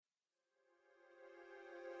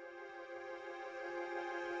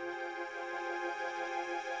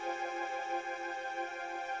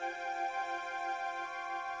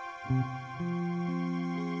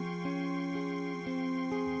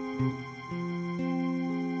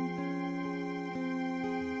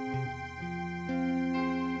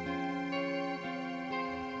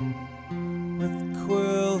With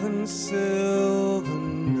quill and silver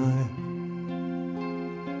knife,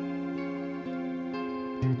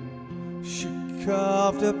 she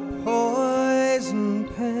carved a poison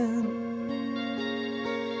pen,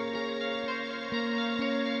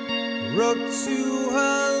 wrote to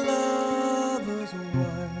her lover's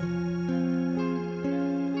wife,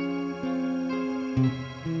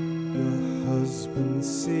 your husband's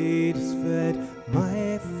seed has fed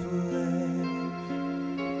my flesh,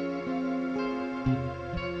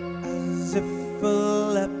 as if a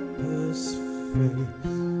leper's face,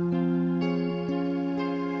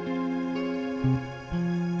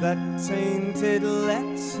 that tainted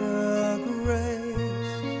letter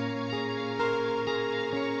grace,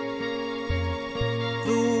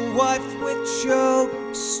 the wife with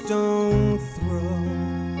choke stone throat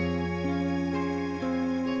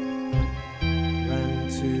ran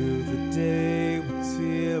to the day with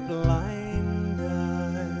tear blind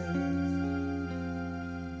eyes.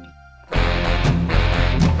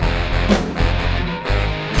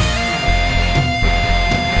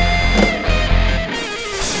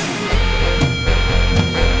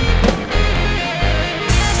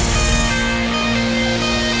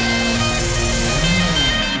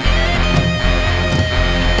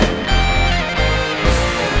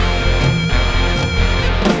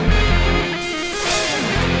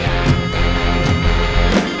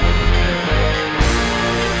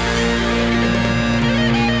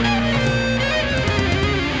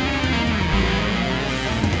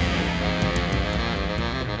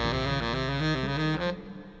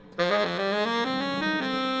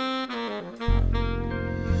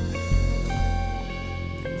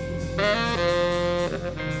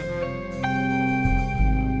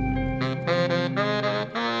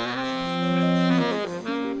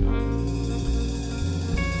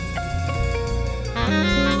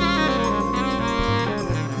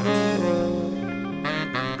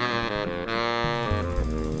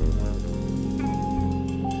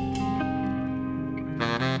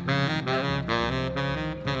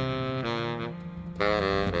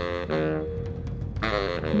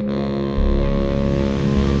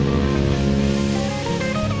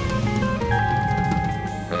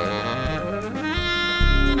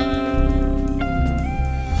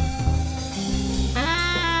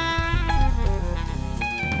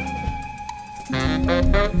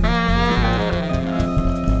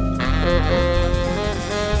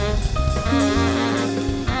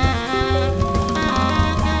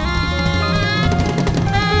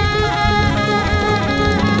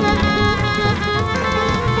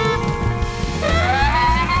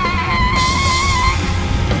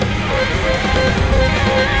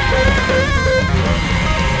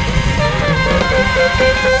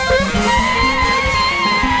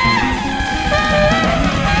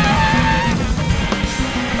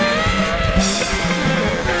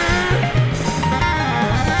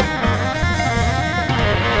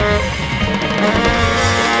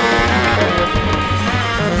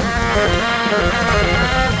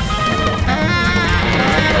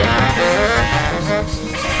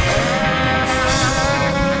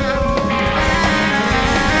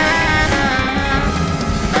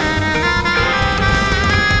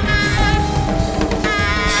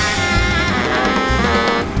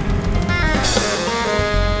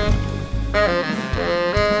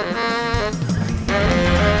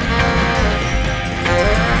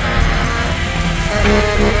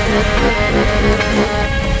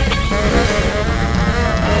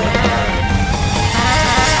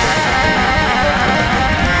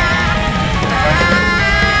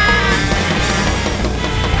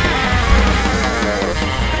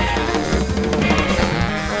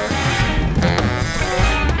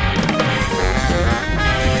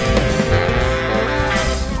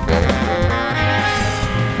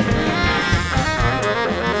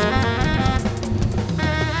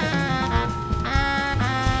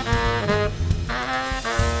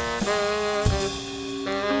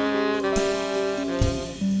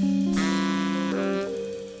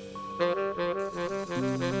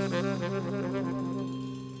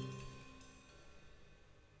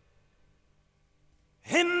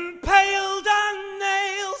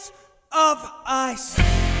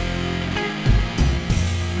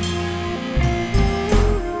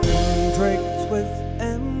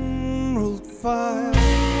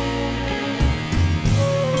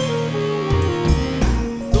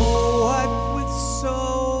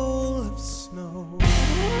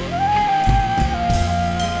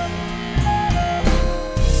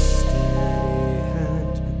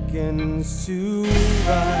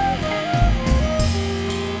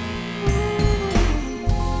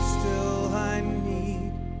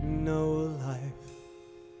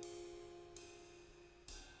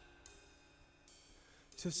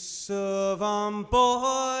 to serve on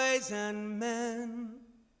boys and men.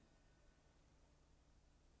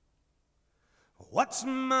 What's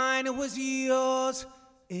mine was yours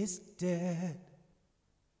is dead.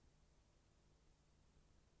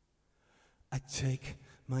 I take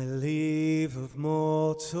my leave of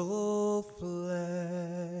mortal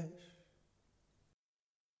flesh.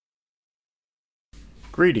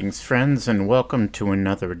 Greetings, friends, and welcome to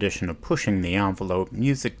another edition of Pushing the Envelope,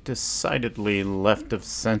 music decidedly left of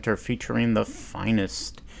center, featuring the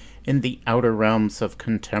finest in the outer realms of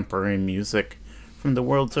contemporary music, from the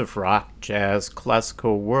worlds of rock, jazz,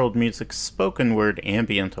 classical, world music, spoken word,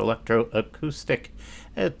 ambient, electro, acoustic,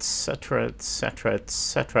 etc., etc.,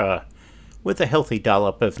 etc., with a healthy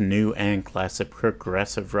dollop of new and classic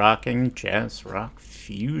progressive rock and jazz rock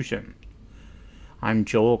fusion. I'm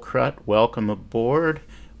Joel Crutt. Welcome aboard.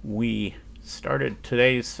 We started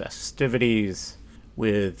today's festivities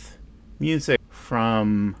with music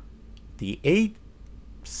from the 8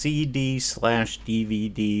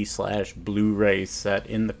 CD/DVD/Blu-ray set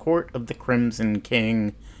In the Court of the Crimson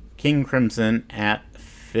King, King Crimson at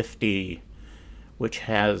 50, which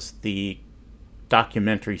has the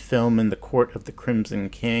documentary film In the Court of the Crimson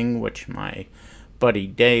King, which my buddy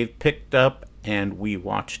Dave picked up and we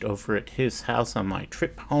watched over at his house on my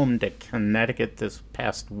trip home to Connecticut this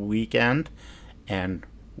past weekend. And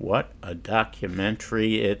what a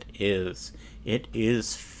documentary it is. It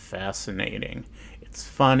is fascinating. It's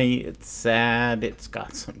funny, it's sad, it's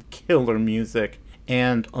got some killer music,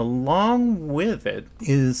 and along with it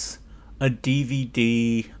is a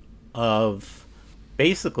DVD of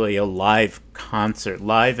basically a live concert,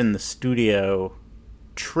 live in the studio.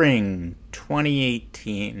 Tring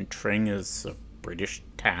 2018. Tring is a British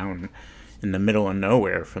town in the middle of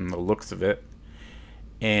nowhere from the looks of it.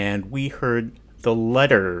 And we heard The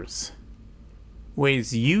Letters.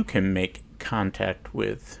 Ways you can make contact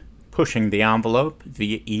with Pushing the Envelope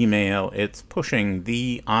via email. It's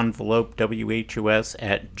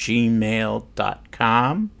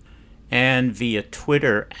pushingtheenvelopewhus@gmail.com, and via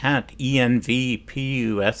Twitter at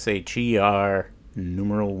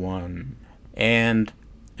ENVPUSHER1. And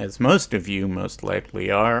as most of you most likely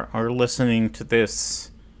are listening to this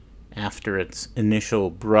after its initial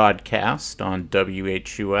broadcast on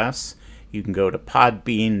WHUS, you can go to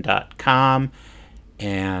podbean.com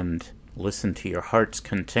and listen to your heart's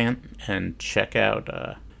content and check out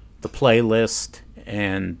the playlist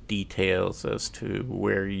and details as to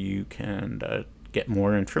where you can get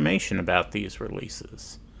more information about these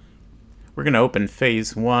releases. We're going to open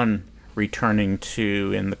Phase 1, returning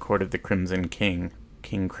to In the Court of the Crimson King,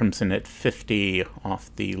 King Crimson at 50, off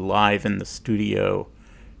the Live in the Studio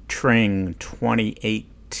Tring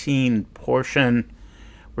 2018 portion.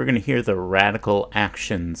 We're going to hear the Radical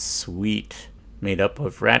Action Suite, made up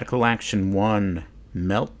of Radical Action 1,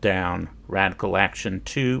 Meltdown, Radical Action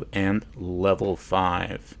 2, and Level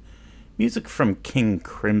 5. Music from King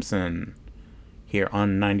Crimson, here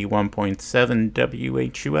on 91.7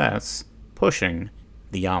 WHUS, Pushing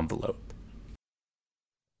the Envelope.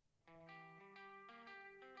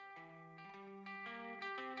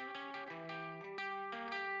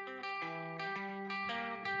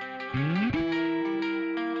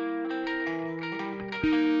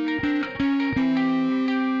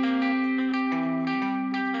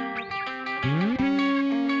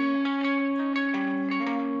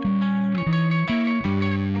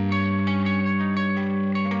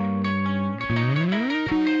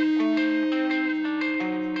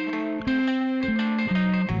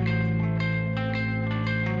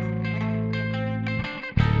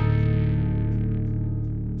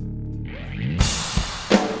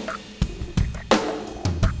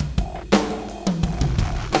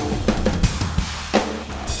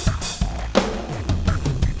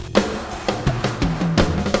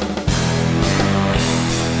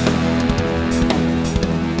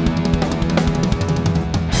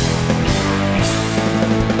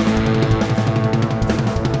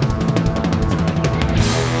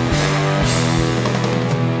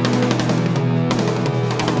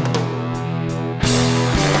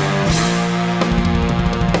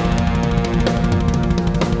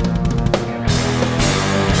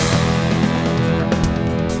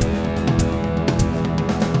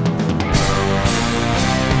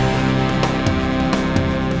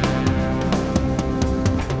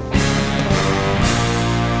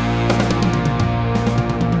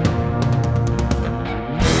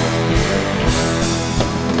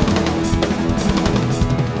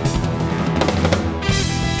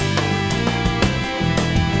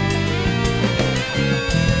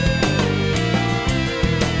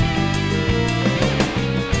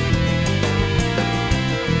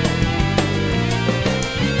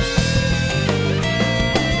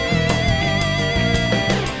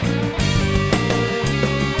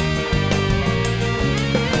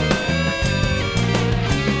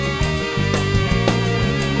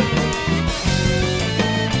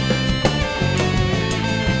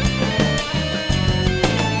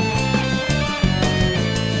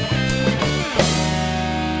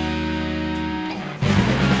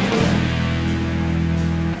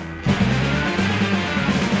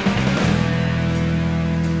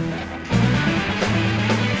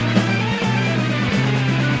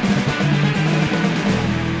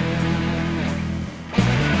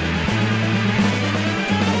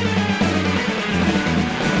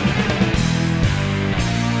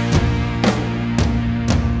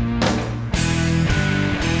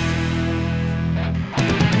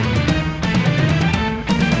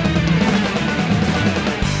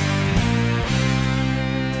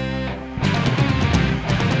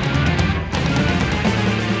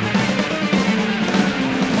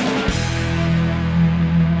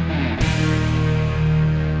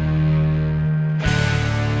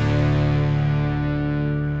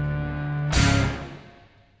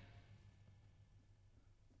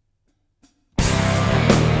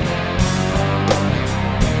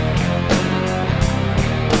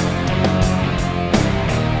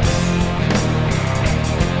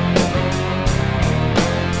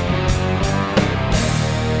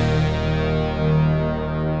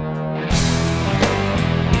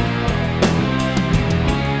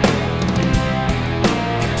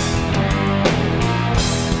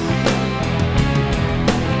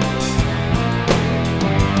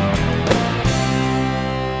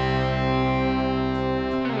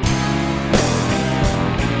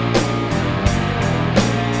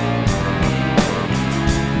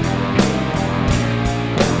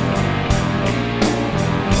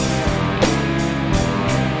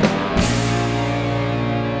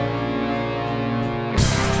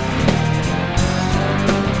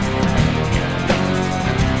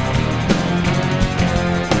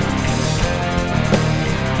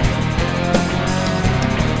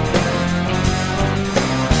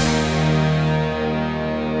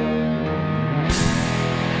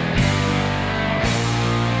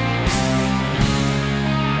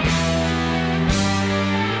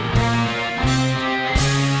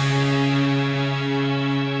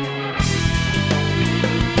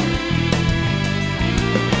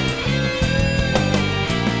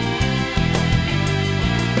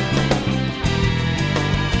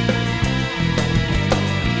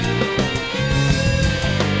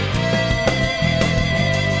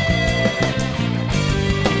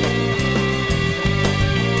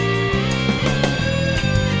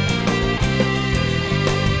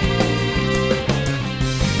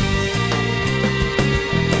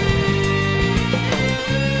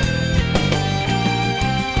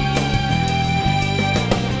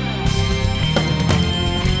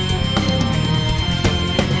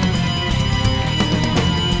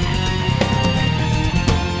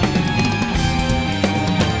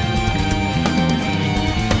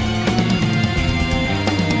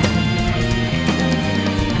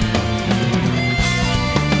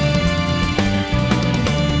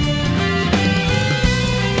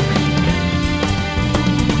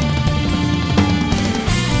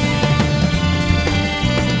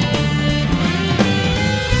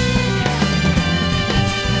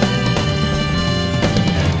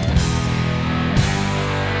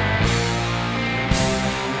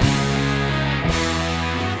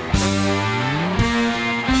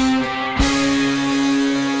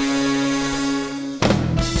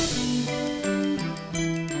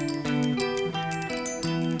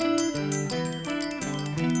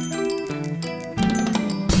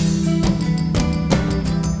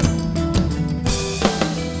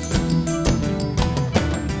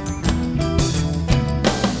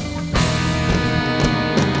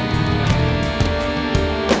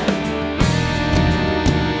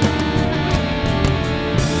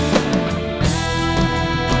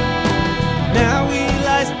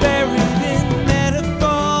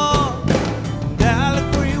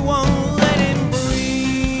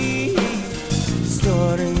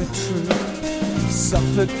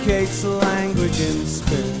 duplicates language and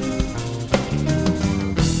spin.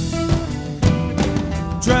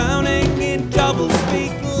 Drowning in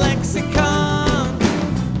double-speak lexicon,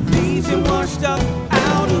 leaves him washed up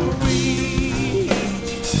out of reach.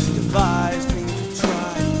 Devised me to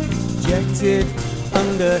try, injected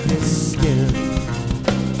under his skin.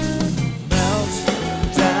 Melt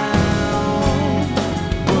down,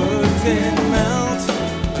 words in melt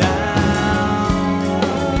down,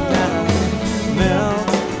 melt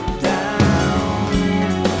down,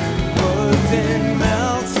 words in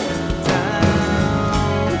melt down,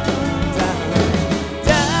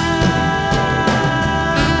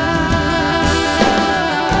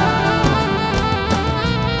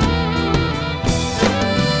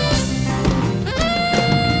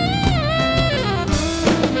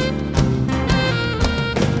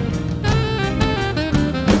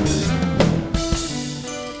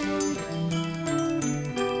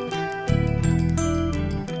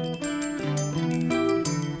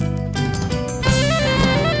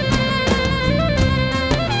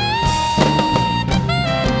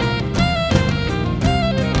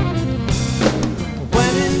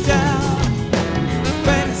 when in doubt,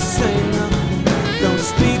 better say nothing. Don't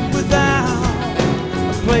speak without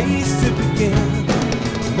a place to begin.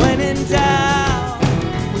 When in doubt,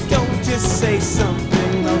 don't just say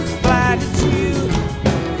something. Those platitudes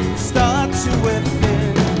start to offend.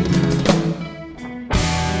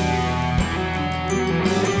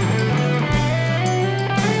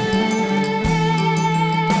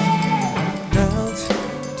 Melt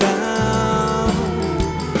down,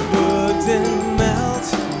 words in melt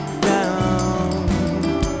down,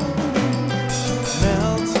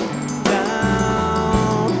 melt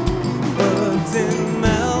down, words in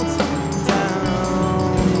melt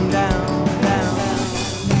down, down, down.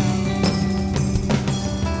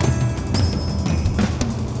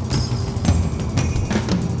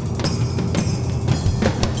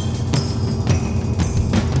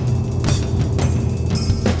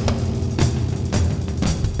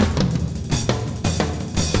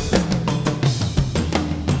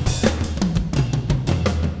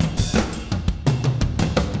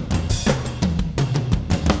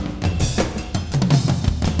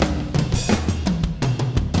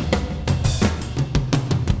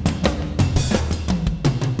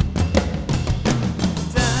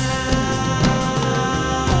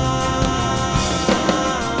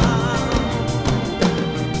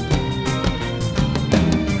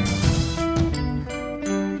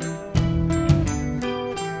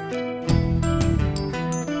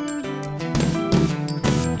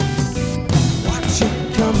 Watch it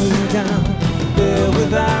coming down there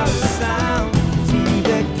without a sound. See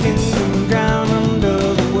that kingdom drown under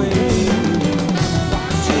the waves.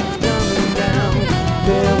 Watch it coming down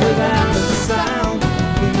there without a sound.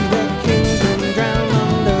 See that kingdom drown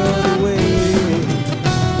under the waves.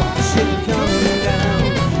 Watch it coming down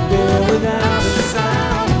there without a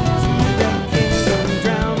sound. See that kingdom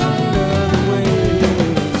drown under the waves.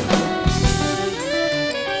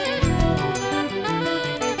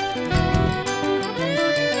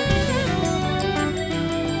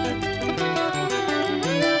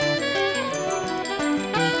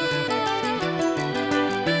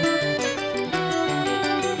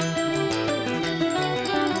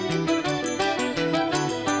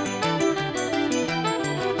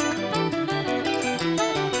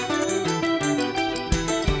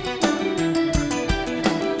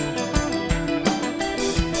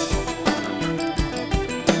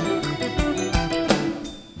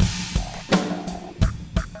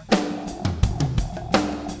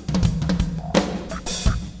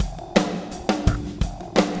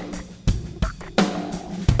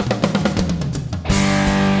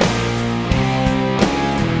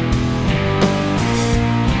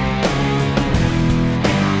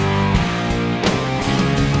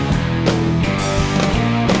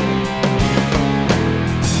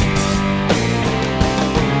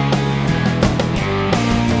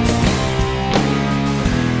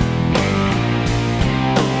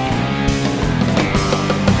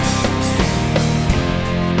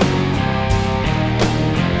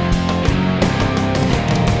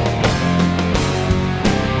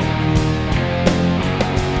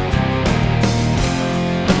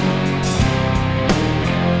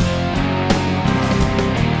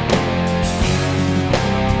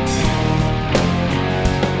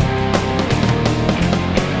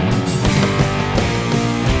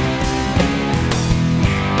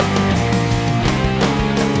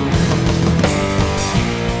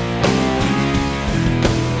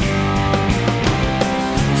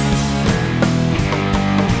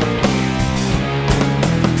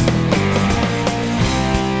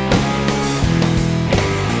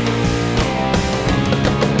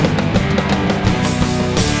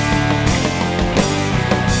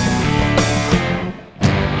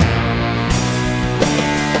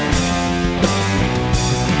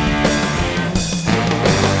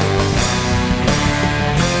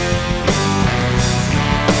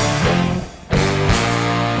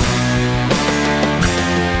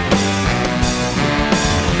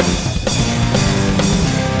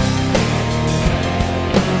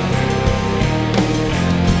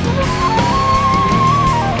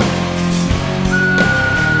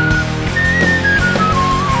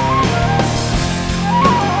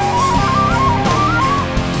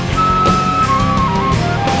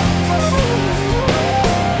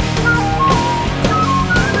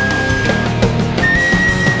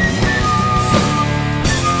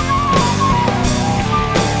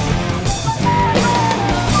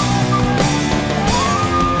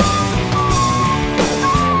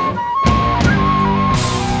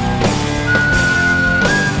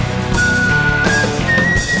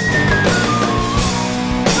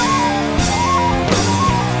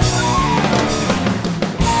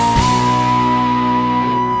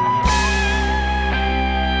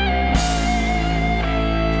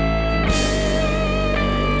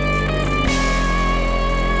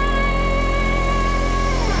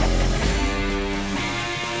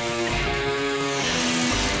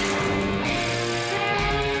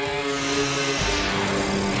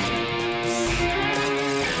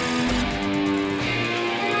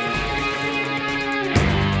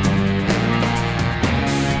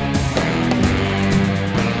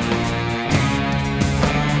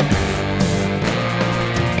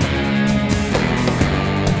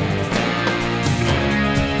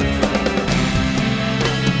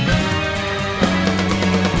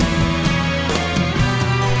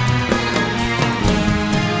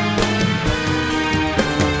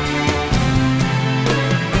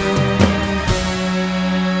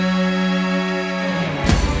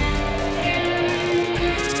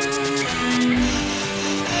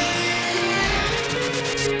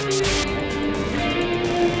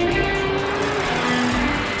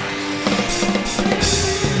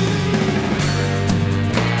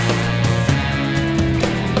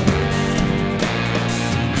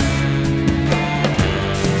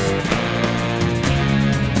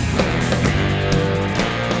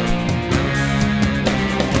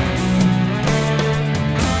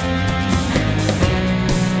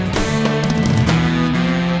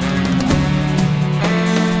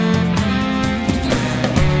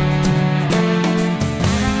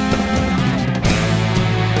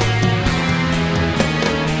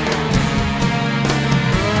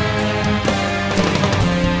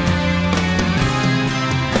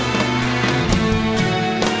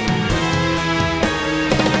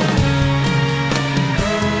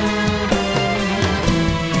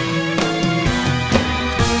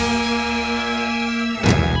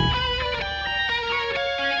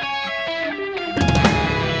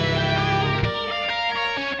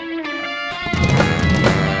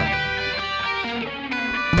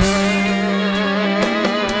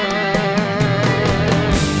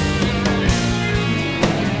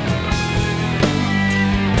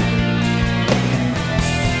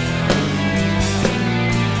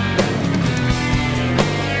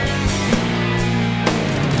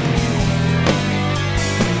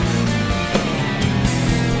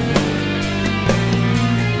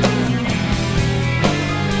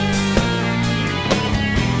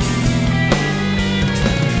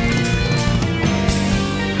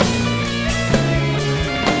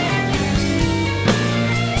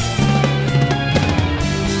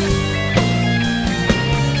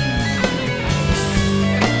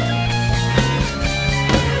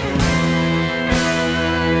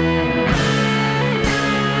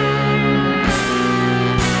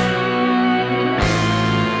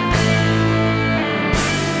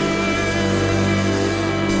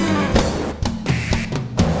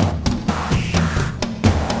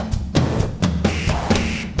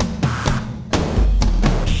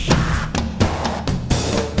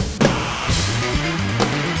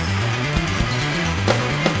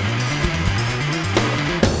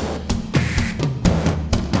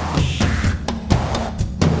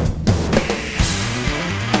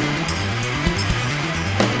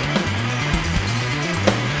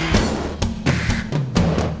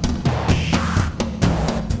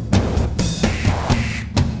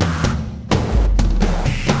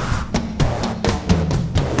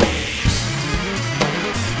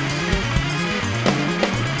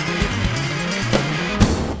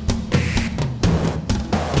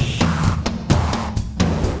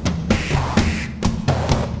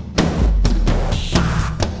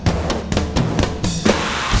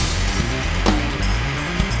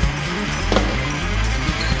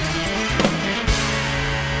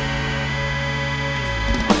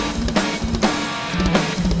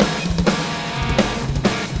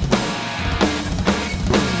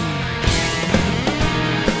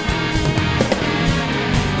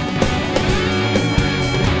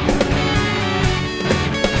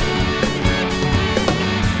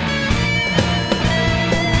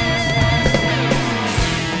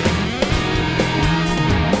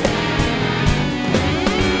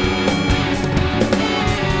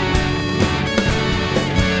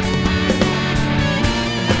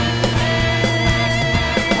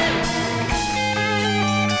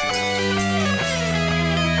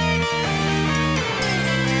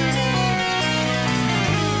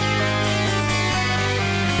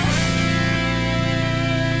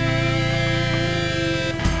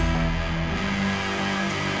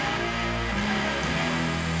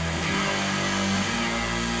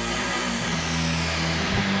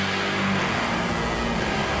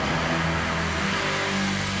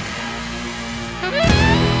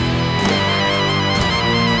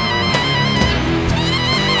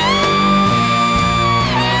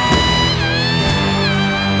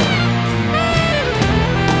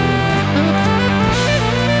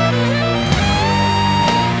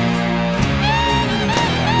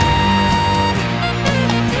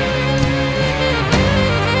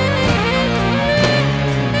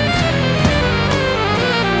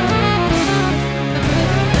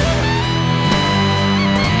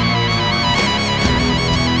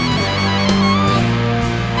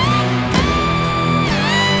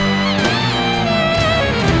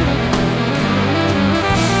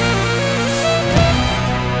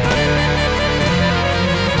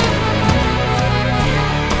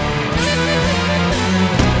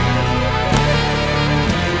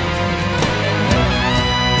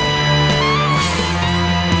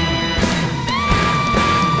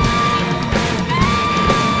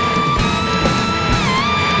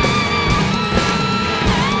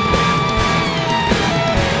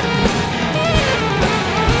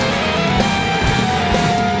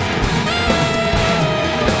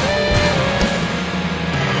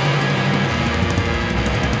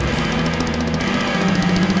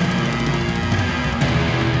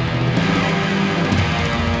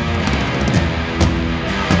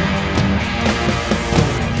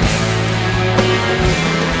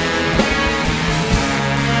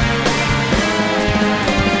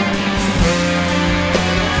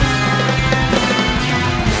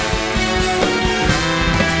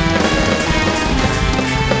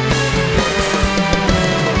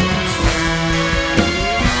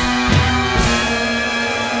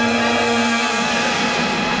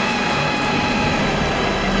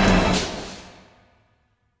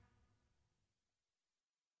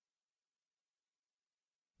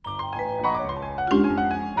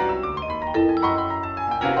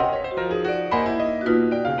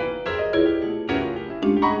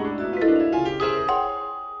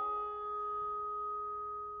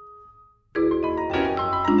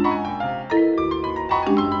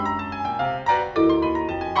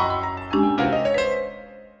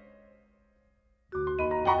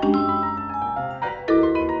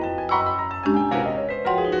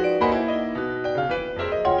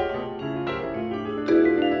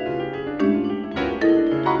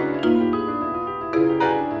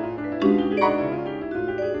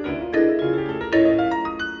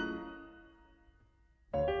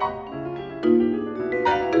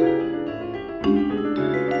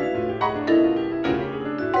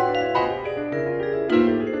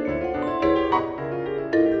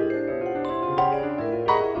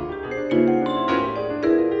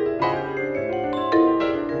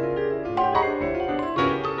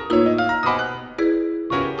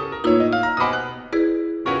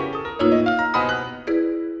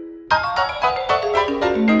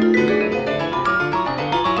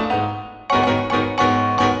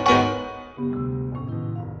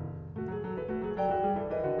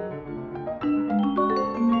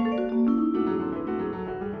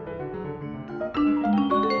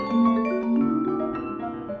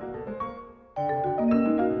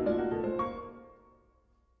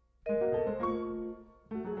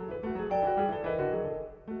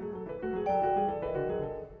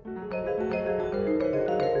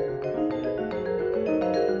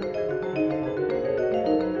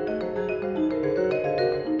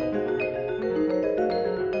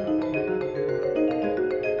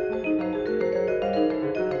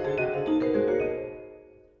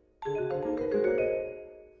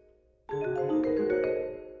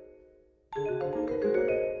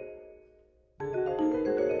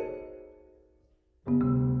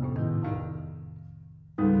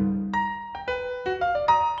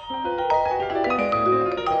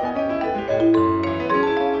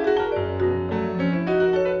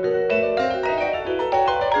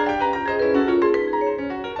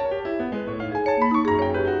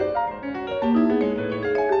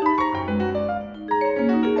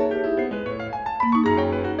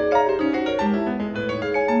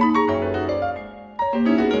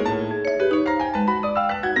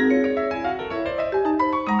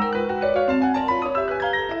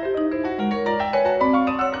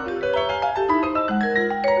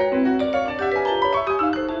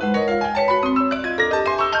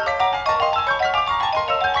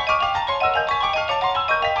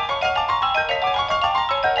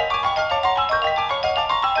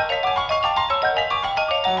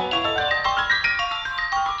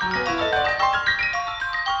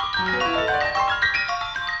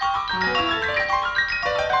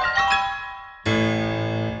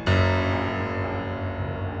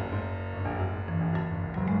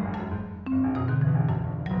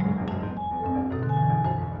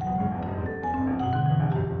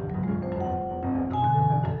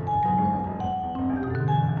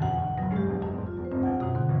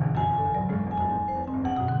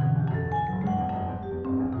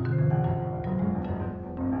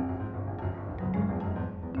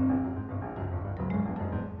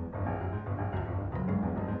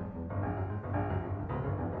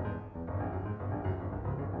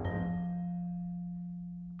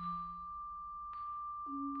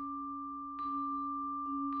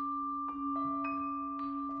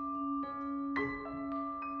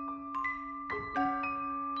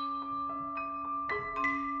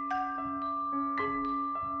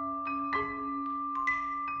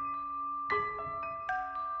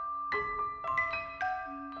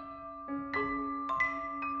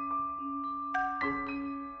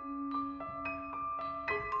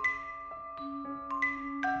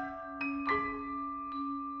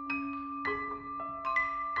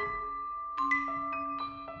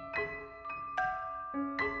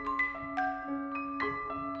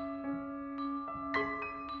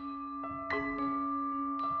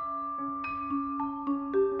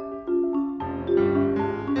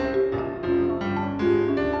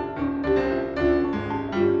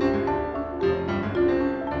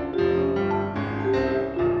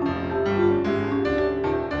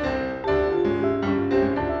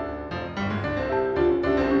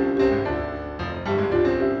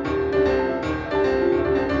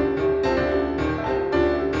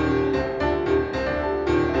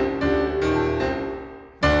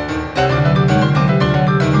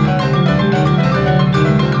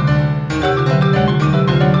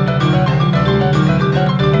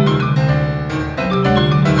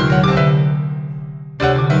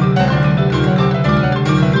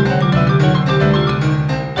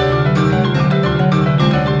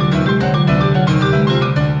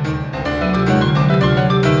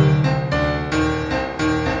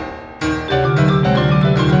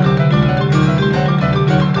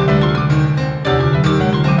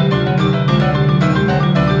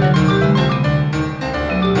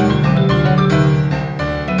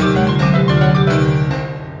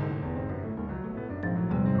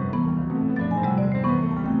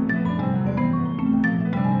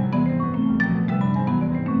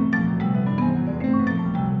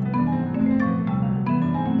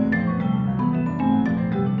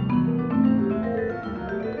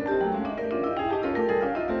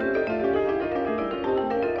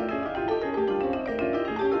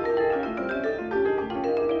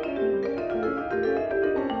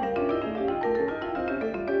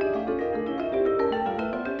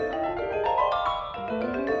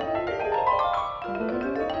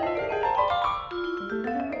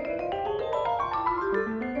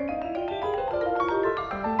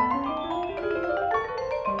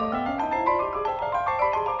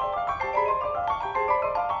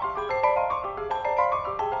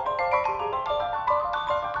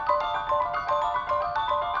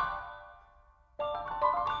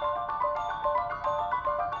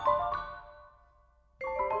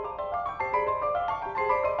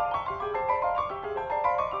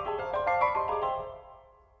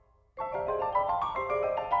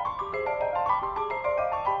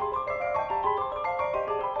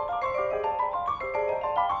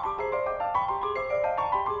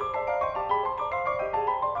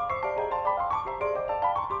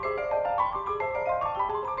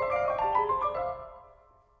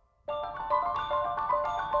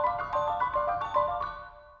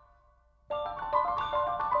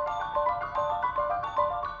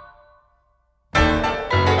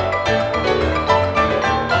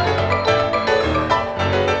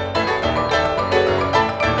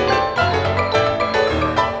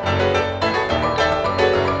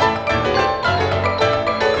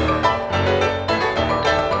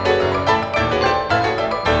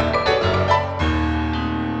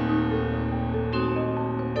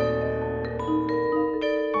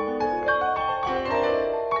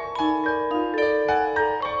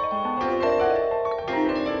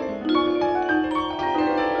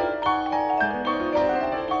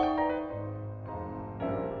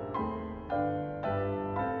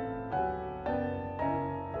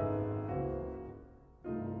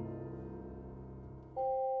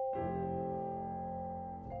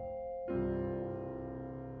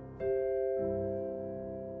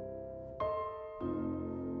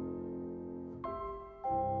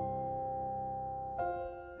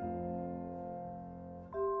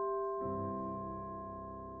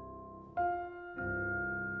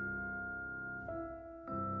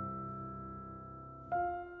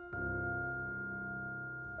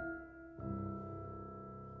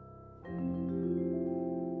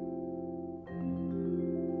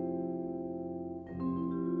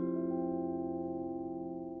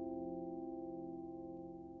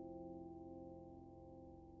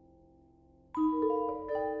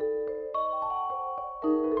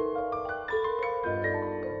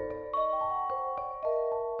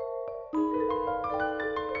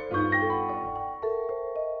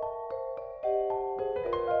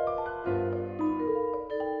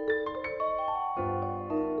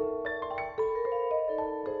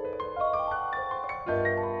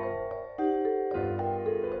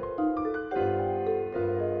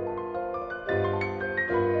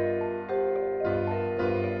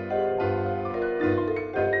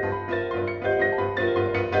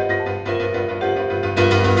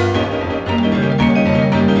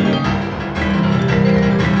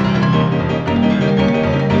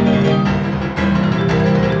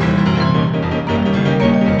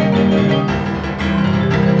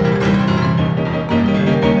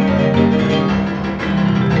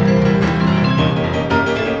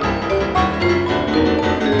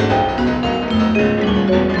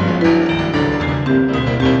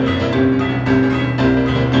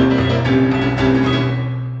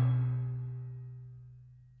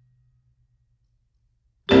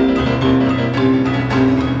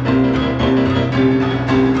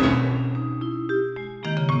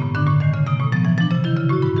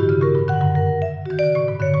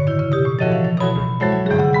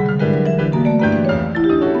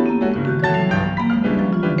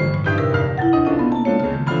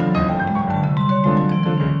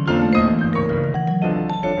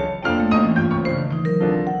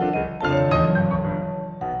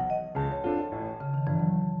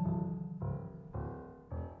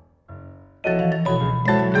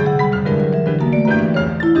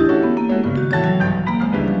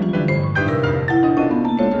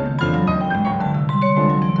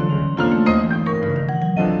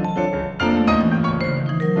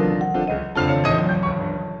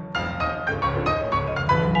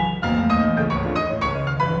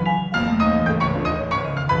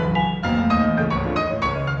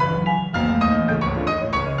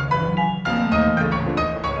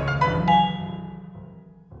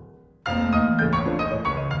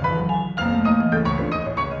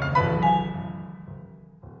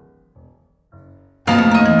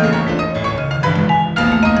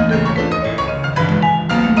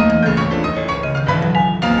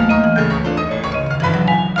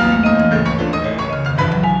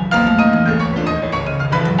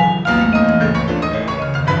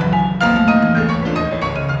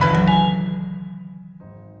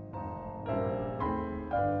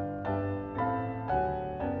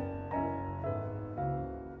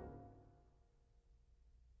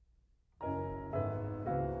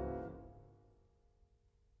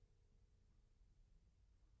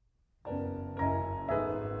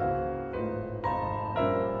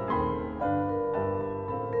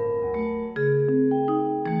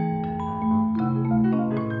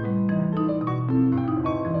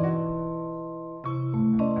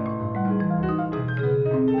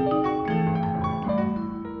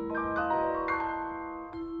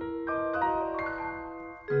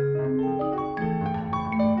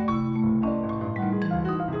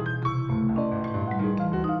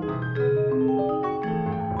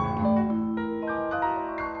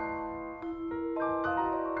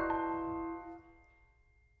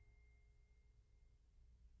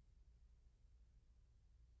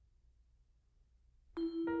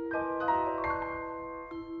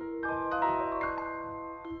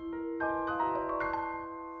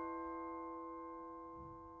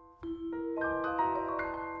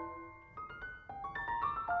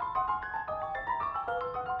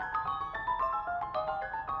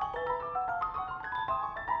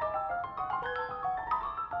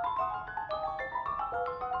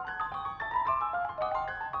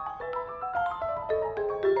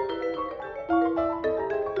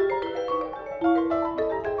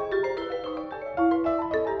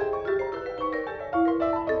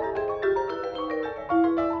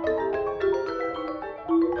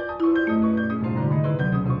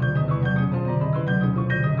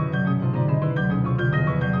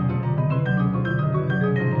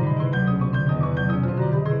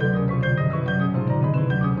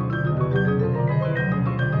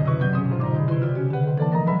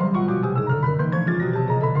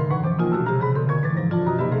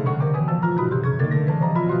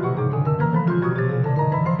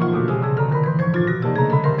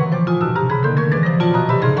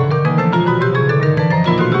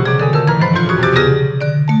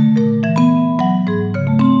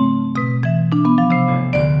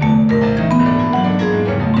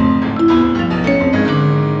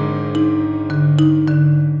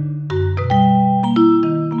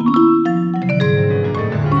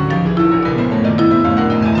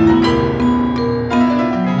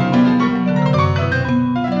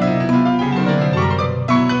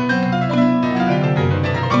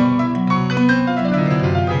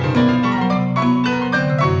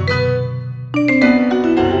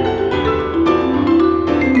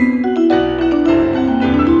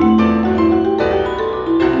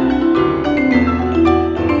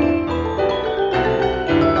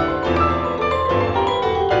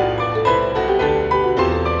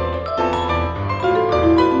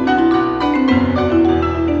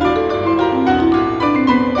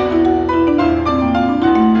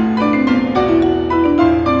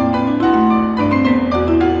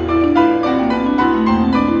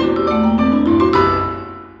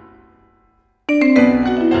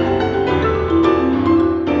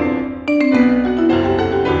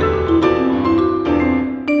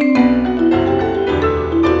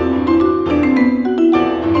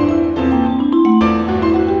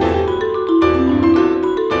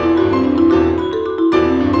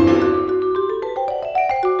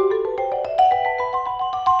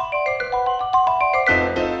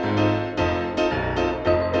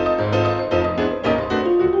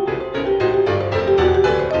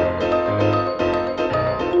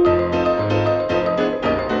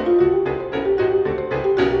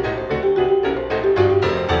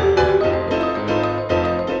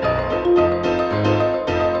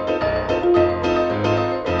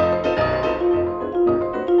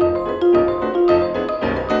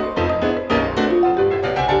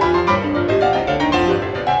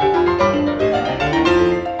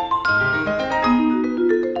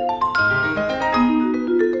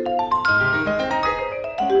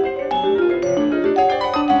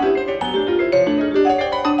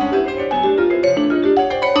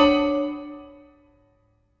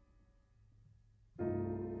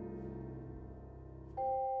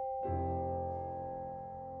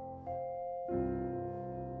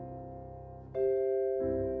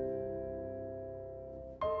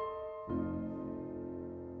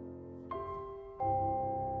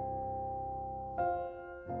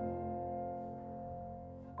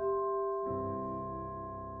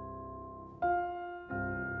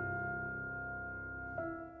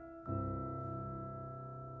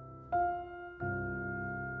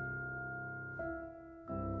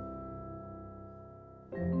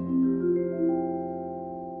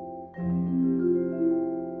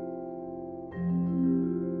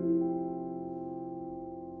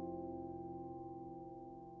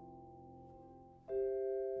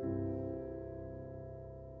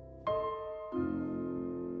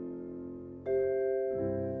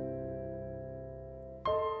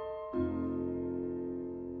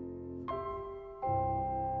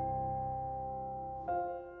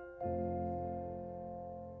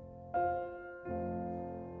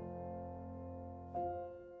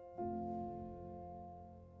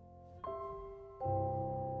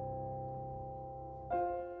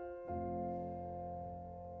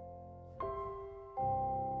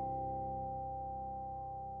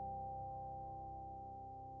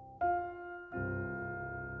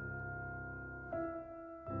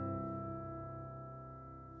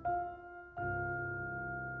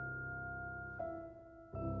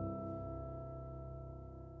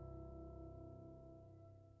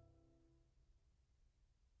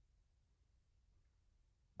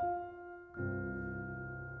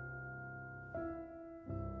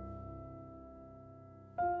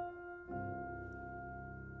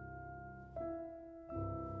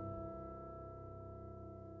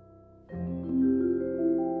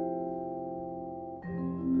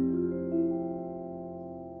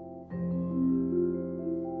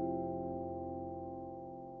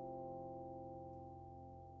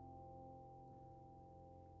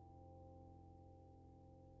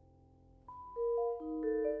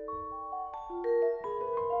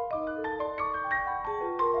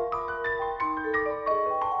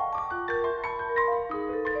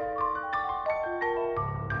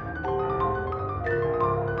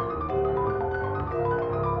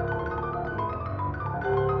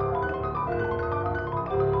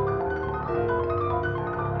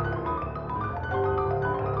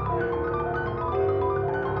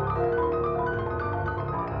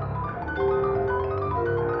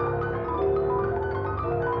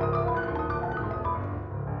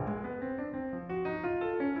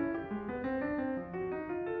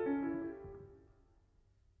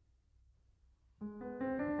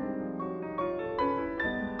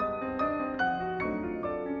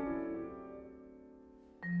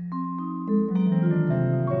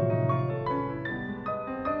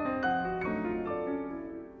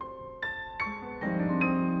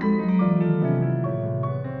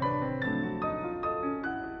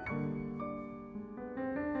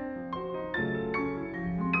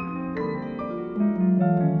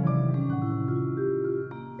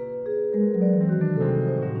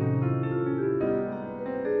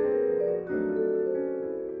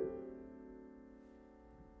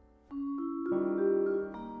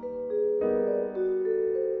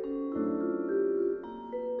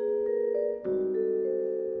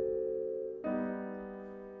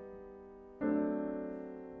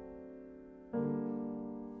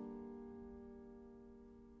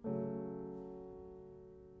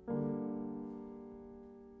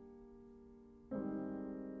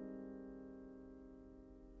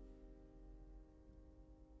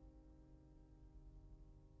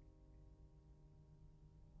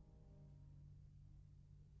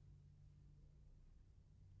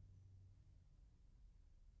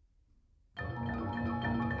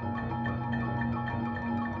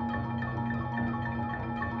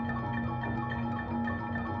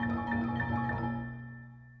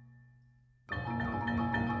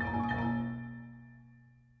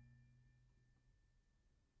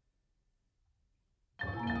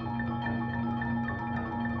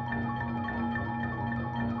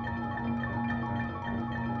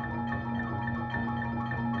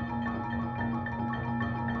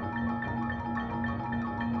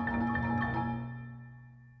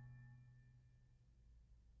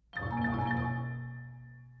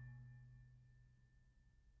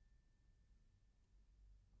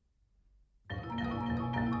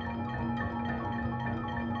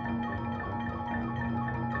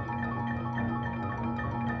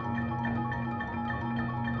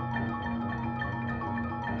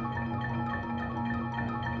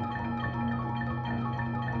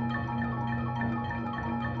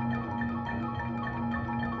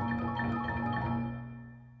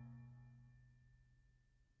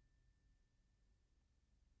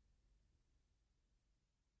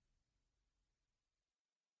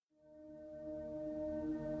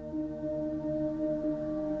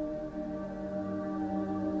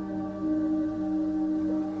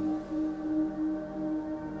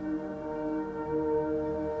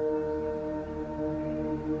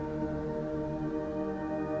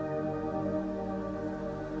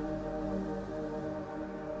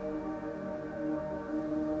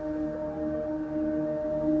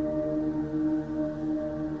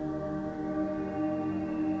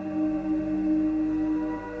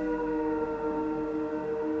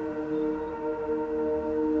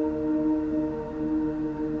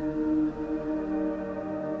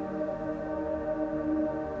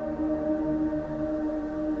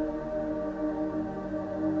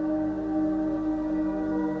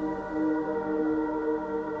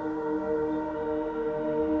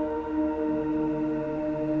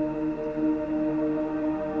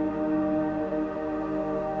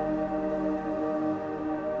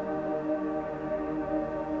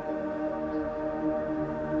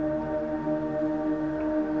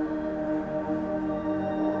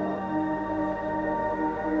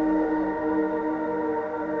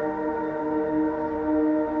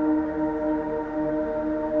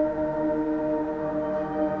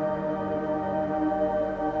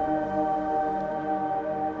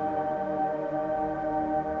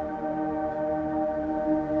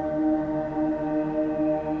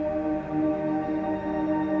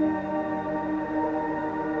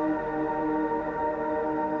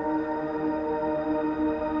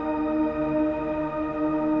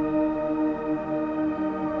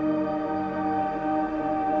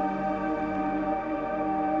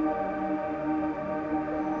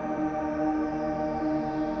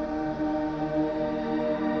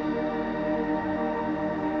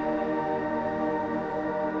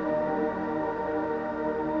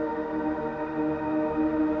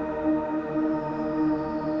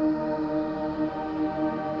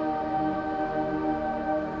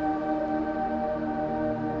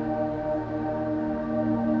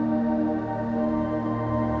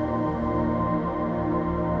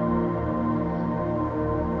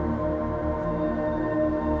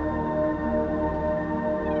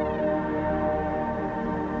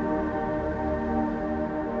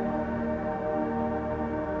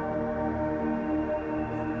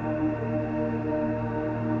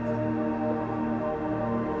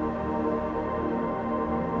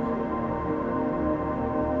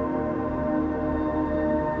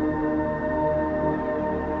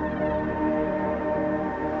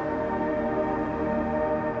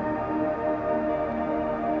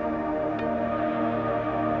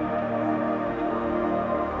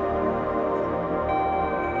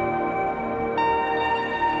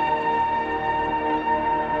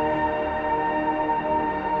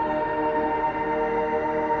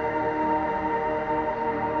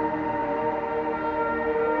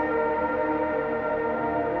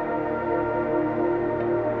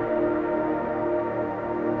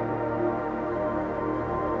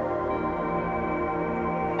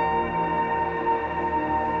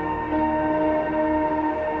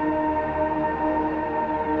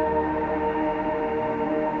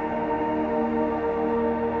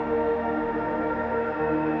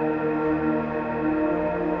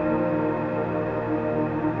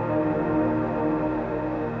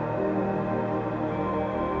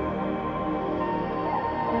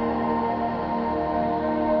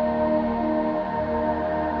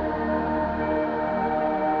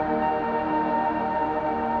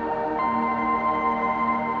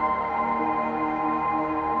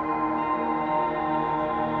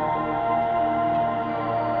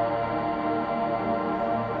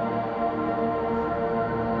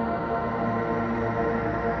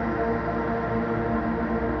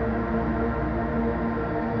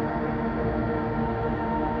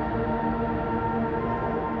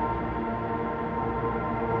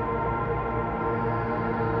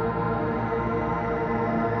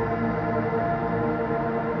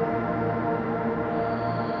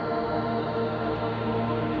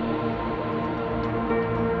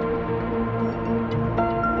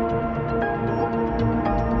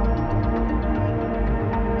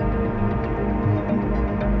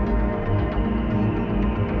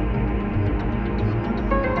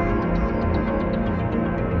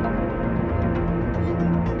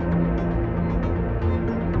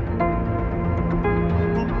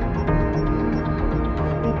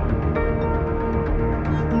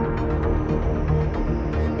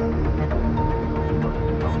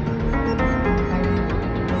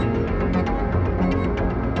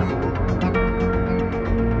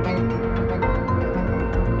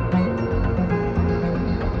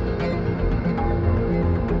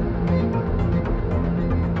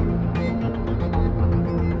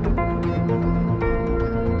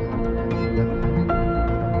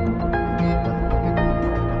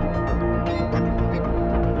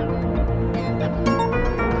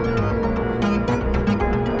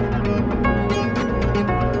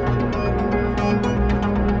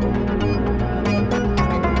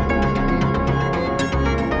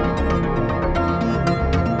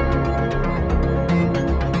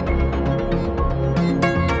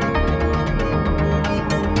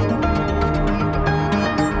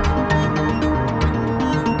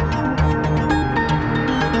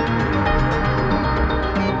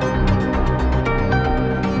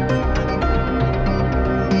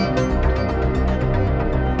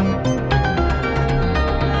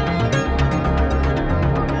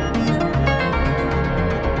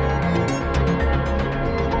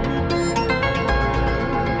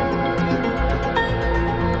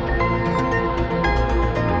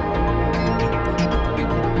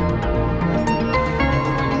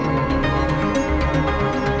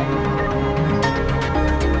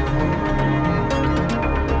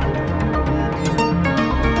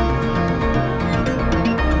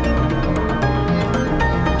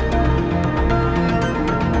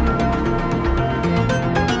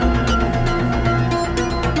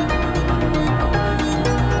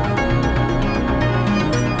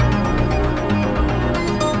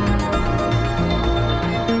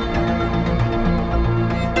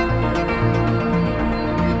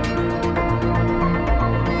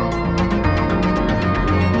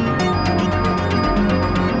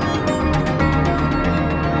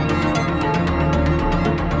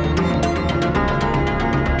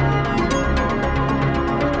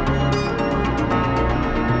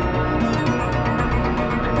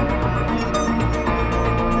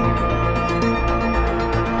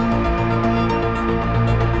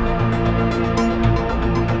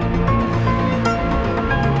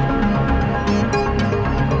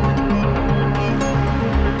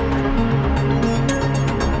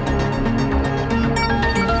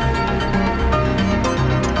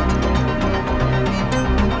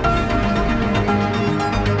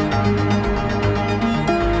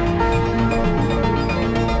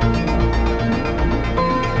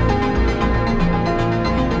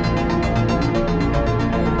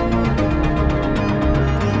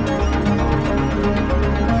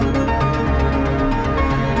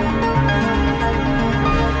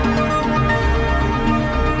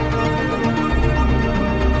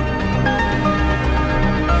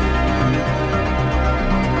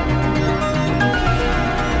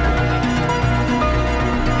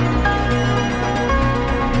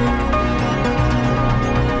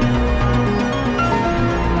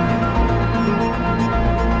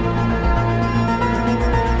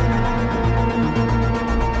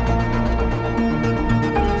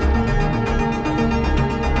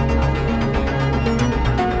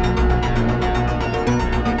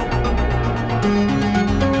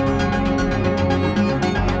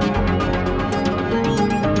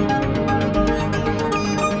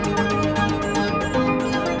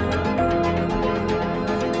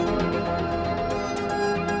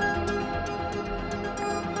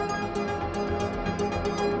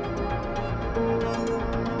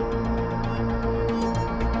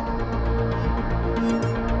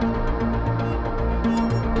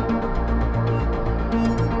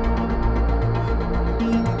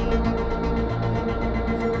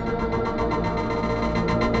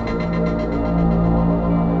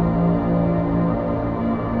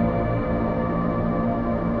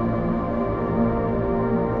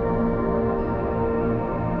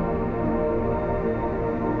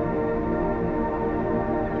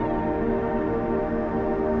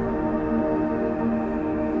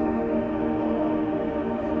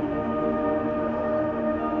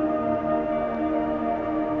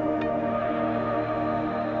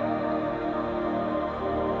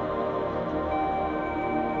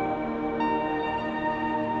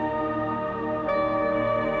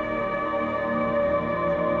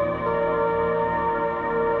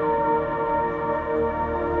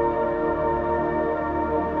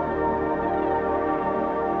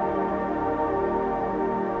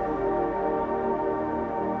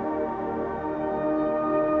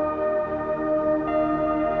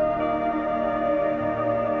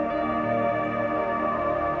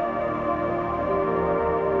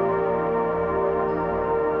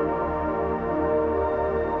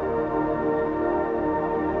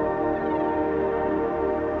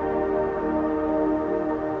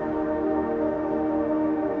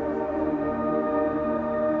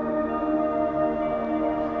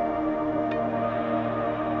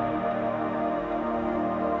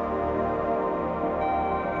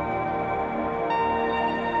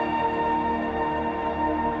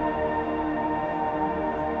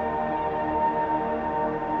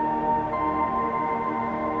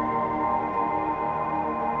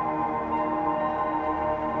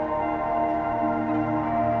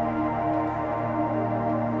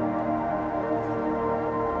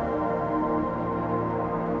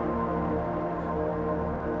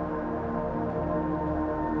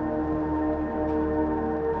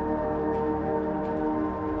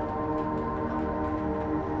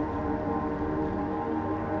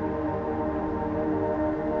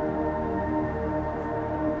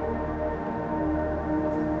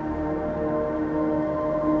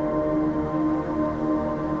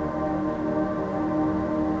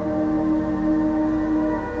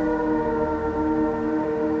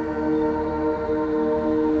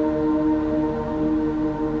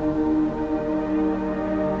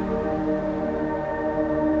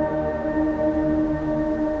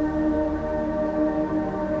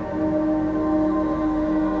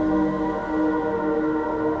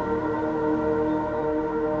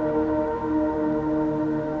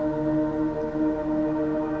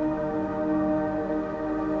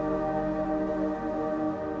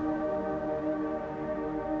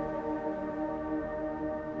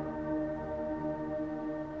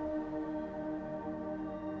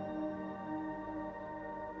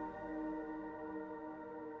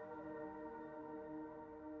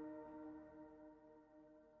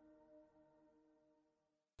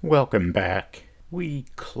 Welcome back. We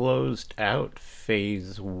closed out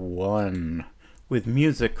Phase 1 with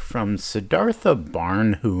music from Siddhartha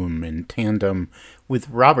Barnhoum in tandem with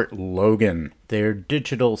Robert Logan, their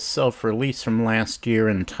digital self-release from last year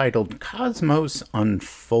entitled Cosmos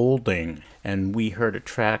Unfolding, and we heard a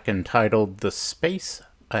track entitled The Space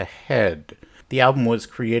Ahead. The album was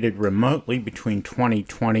created remotely between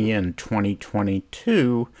 2020 and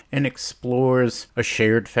 2022 and explores a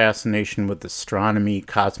shared fascination with astronomy,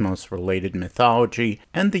 cosmos-related mythology,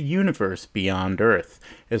 and the universe beyond Earth,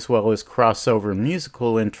 as well as crossover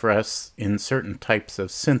musical interests in certain types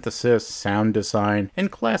of synthesis, sound design, and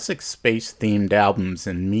classic space-themed albums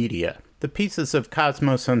and media. The pieces of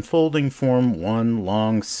Cosmos Unfolding form one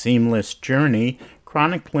long, seamless journey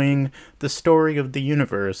chronicling the story of the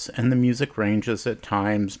universe, and the music ranges at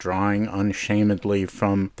times drawing unashamedly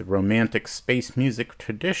from the romantic space music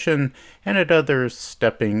tradition, and at others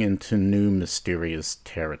stepping into new mysterious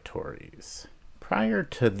territories. Prior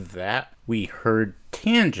to that, we heard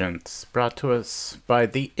Tangents, brought to us by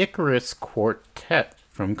the Icarus Quartet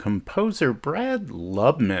from composer Brad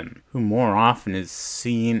Lubman, who more often is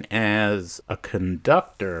seen as a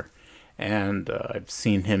conductor, and I've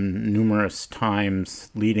seen him numerous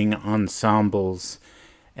times leading ensembles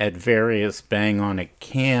at various Bang on a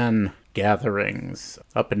Can gatherings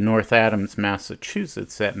up in North Adams,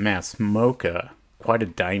 Massachusetts at Mass MoCA. Quite a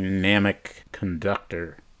dynamic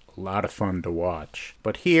conductor, a lot of fun to watch.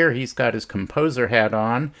 But here he's got his composer hat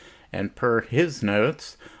on, and per his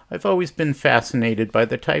notes, I've always been fascinated by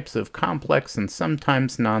the types of complex and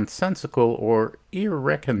sometimes nonsensical or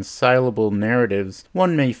irreconcilable narratives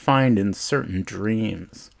one may find in certain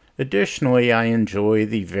dreams. Additionally, I enjoy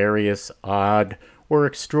the various odd or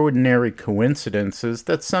extraordinary coincidences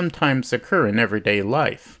that sometimes occur in everyday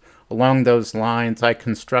life. Along those lines, I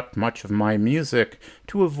construct much of my music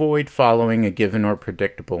to avoid following a given or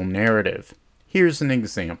predictable narrative. Here's an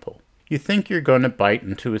example. You think you're going to bite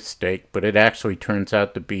into a steak, but it actually turns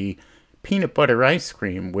out to be peanut butter ice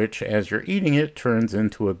cream, which, as you're eating it, turns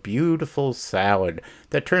into a beautiful salad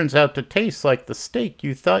that turns out to taste like the steak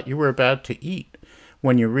you thought you were about to eat.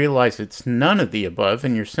 When you realize it's none of the above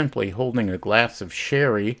and you're simply holding a glass of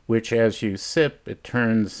sherry, which as you sip, it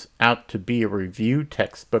turns out to be a review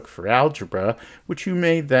textbook for algebra, which you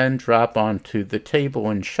may then drop onto the table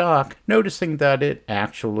in shock, noticing that it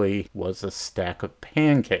actually was a stack of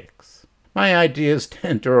pancakes. My idea is to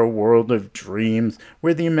enter a world of dreams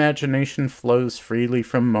where the imagination flows freely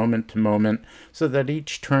from moment to moment, so that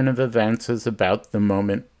each turn of events is about the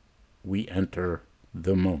moment we enter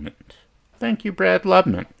the moment. Thank you, Brad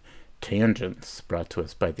Lubman. Tangents, brought to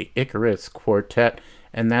us by the Icarus Quartet,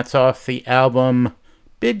 and that's off the album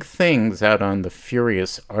Big Things, out on the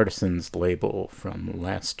Furious Artisans label from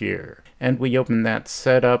last year. And we opened that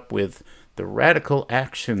set up with the Radical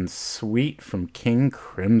Action Suite from King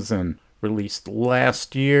Crimson, released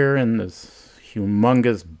last year in this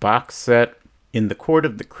humongous box set in the Court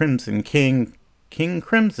of the Crimson King, King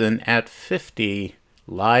Crimson at 50,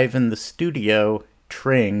 live in the studio,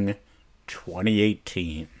 Tring,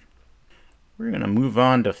 2018. We're going to move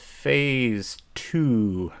on to Phase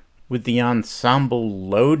 2 with the ensemble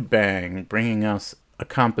Load Bang, bringing us a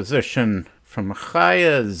composition from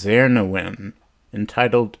Chaya Zernowin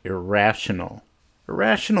entitled Irrational.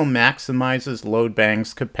 Irrational maximizes Load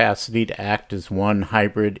Bang's capacity to act as one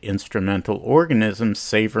hybrid instrumental organism,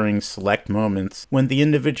 savoring select moments when the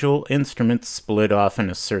individual instruments split off and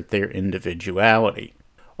assert their individuality.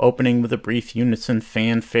 Opening with a brief unison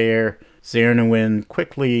fanfare, Zernowin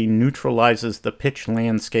quickly neutralizes the pitch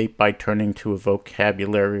landscape by turning to a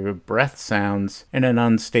vocabulary of breath sounds and an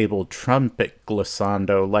unstable trumpet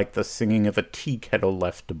glissando like the singing of a tea kettle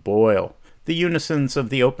left to boil. The unisons of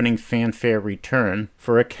the opening fanfare return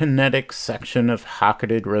for a kinetic section of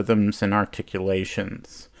hocketed rhythms and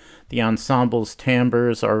articulations. The ensemble's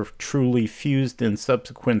timbres are truly fused in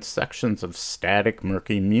subsequent sections of static,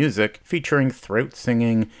 murky music featuring throat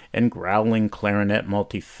singing and growling clarinet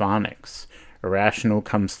multiphonics. Irrational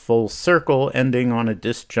comes full circle, ending on a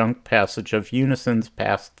disjunct passage of unisons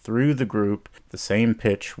passed through the group, the same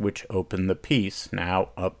pitch which opened the piece, now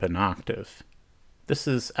up an octave. This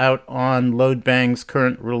is out on Load Bang's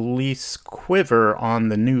current release, Quiver, on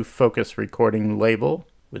the New Focus Recording label.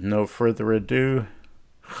 With no further ado,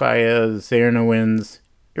 Chaya Zernowin's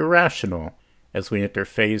Irrational, as we enter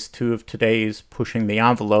Phase 2 of today's Pushing the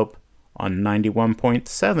Envelope on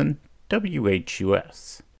 91.7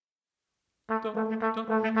 WHUS.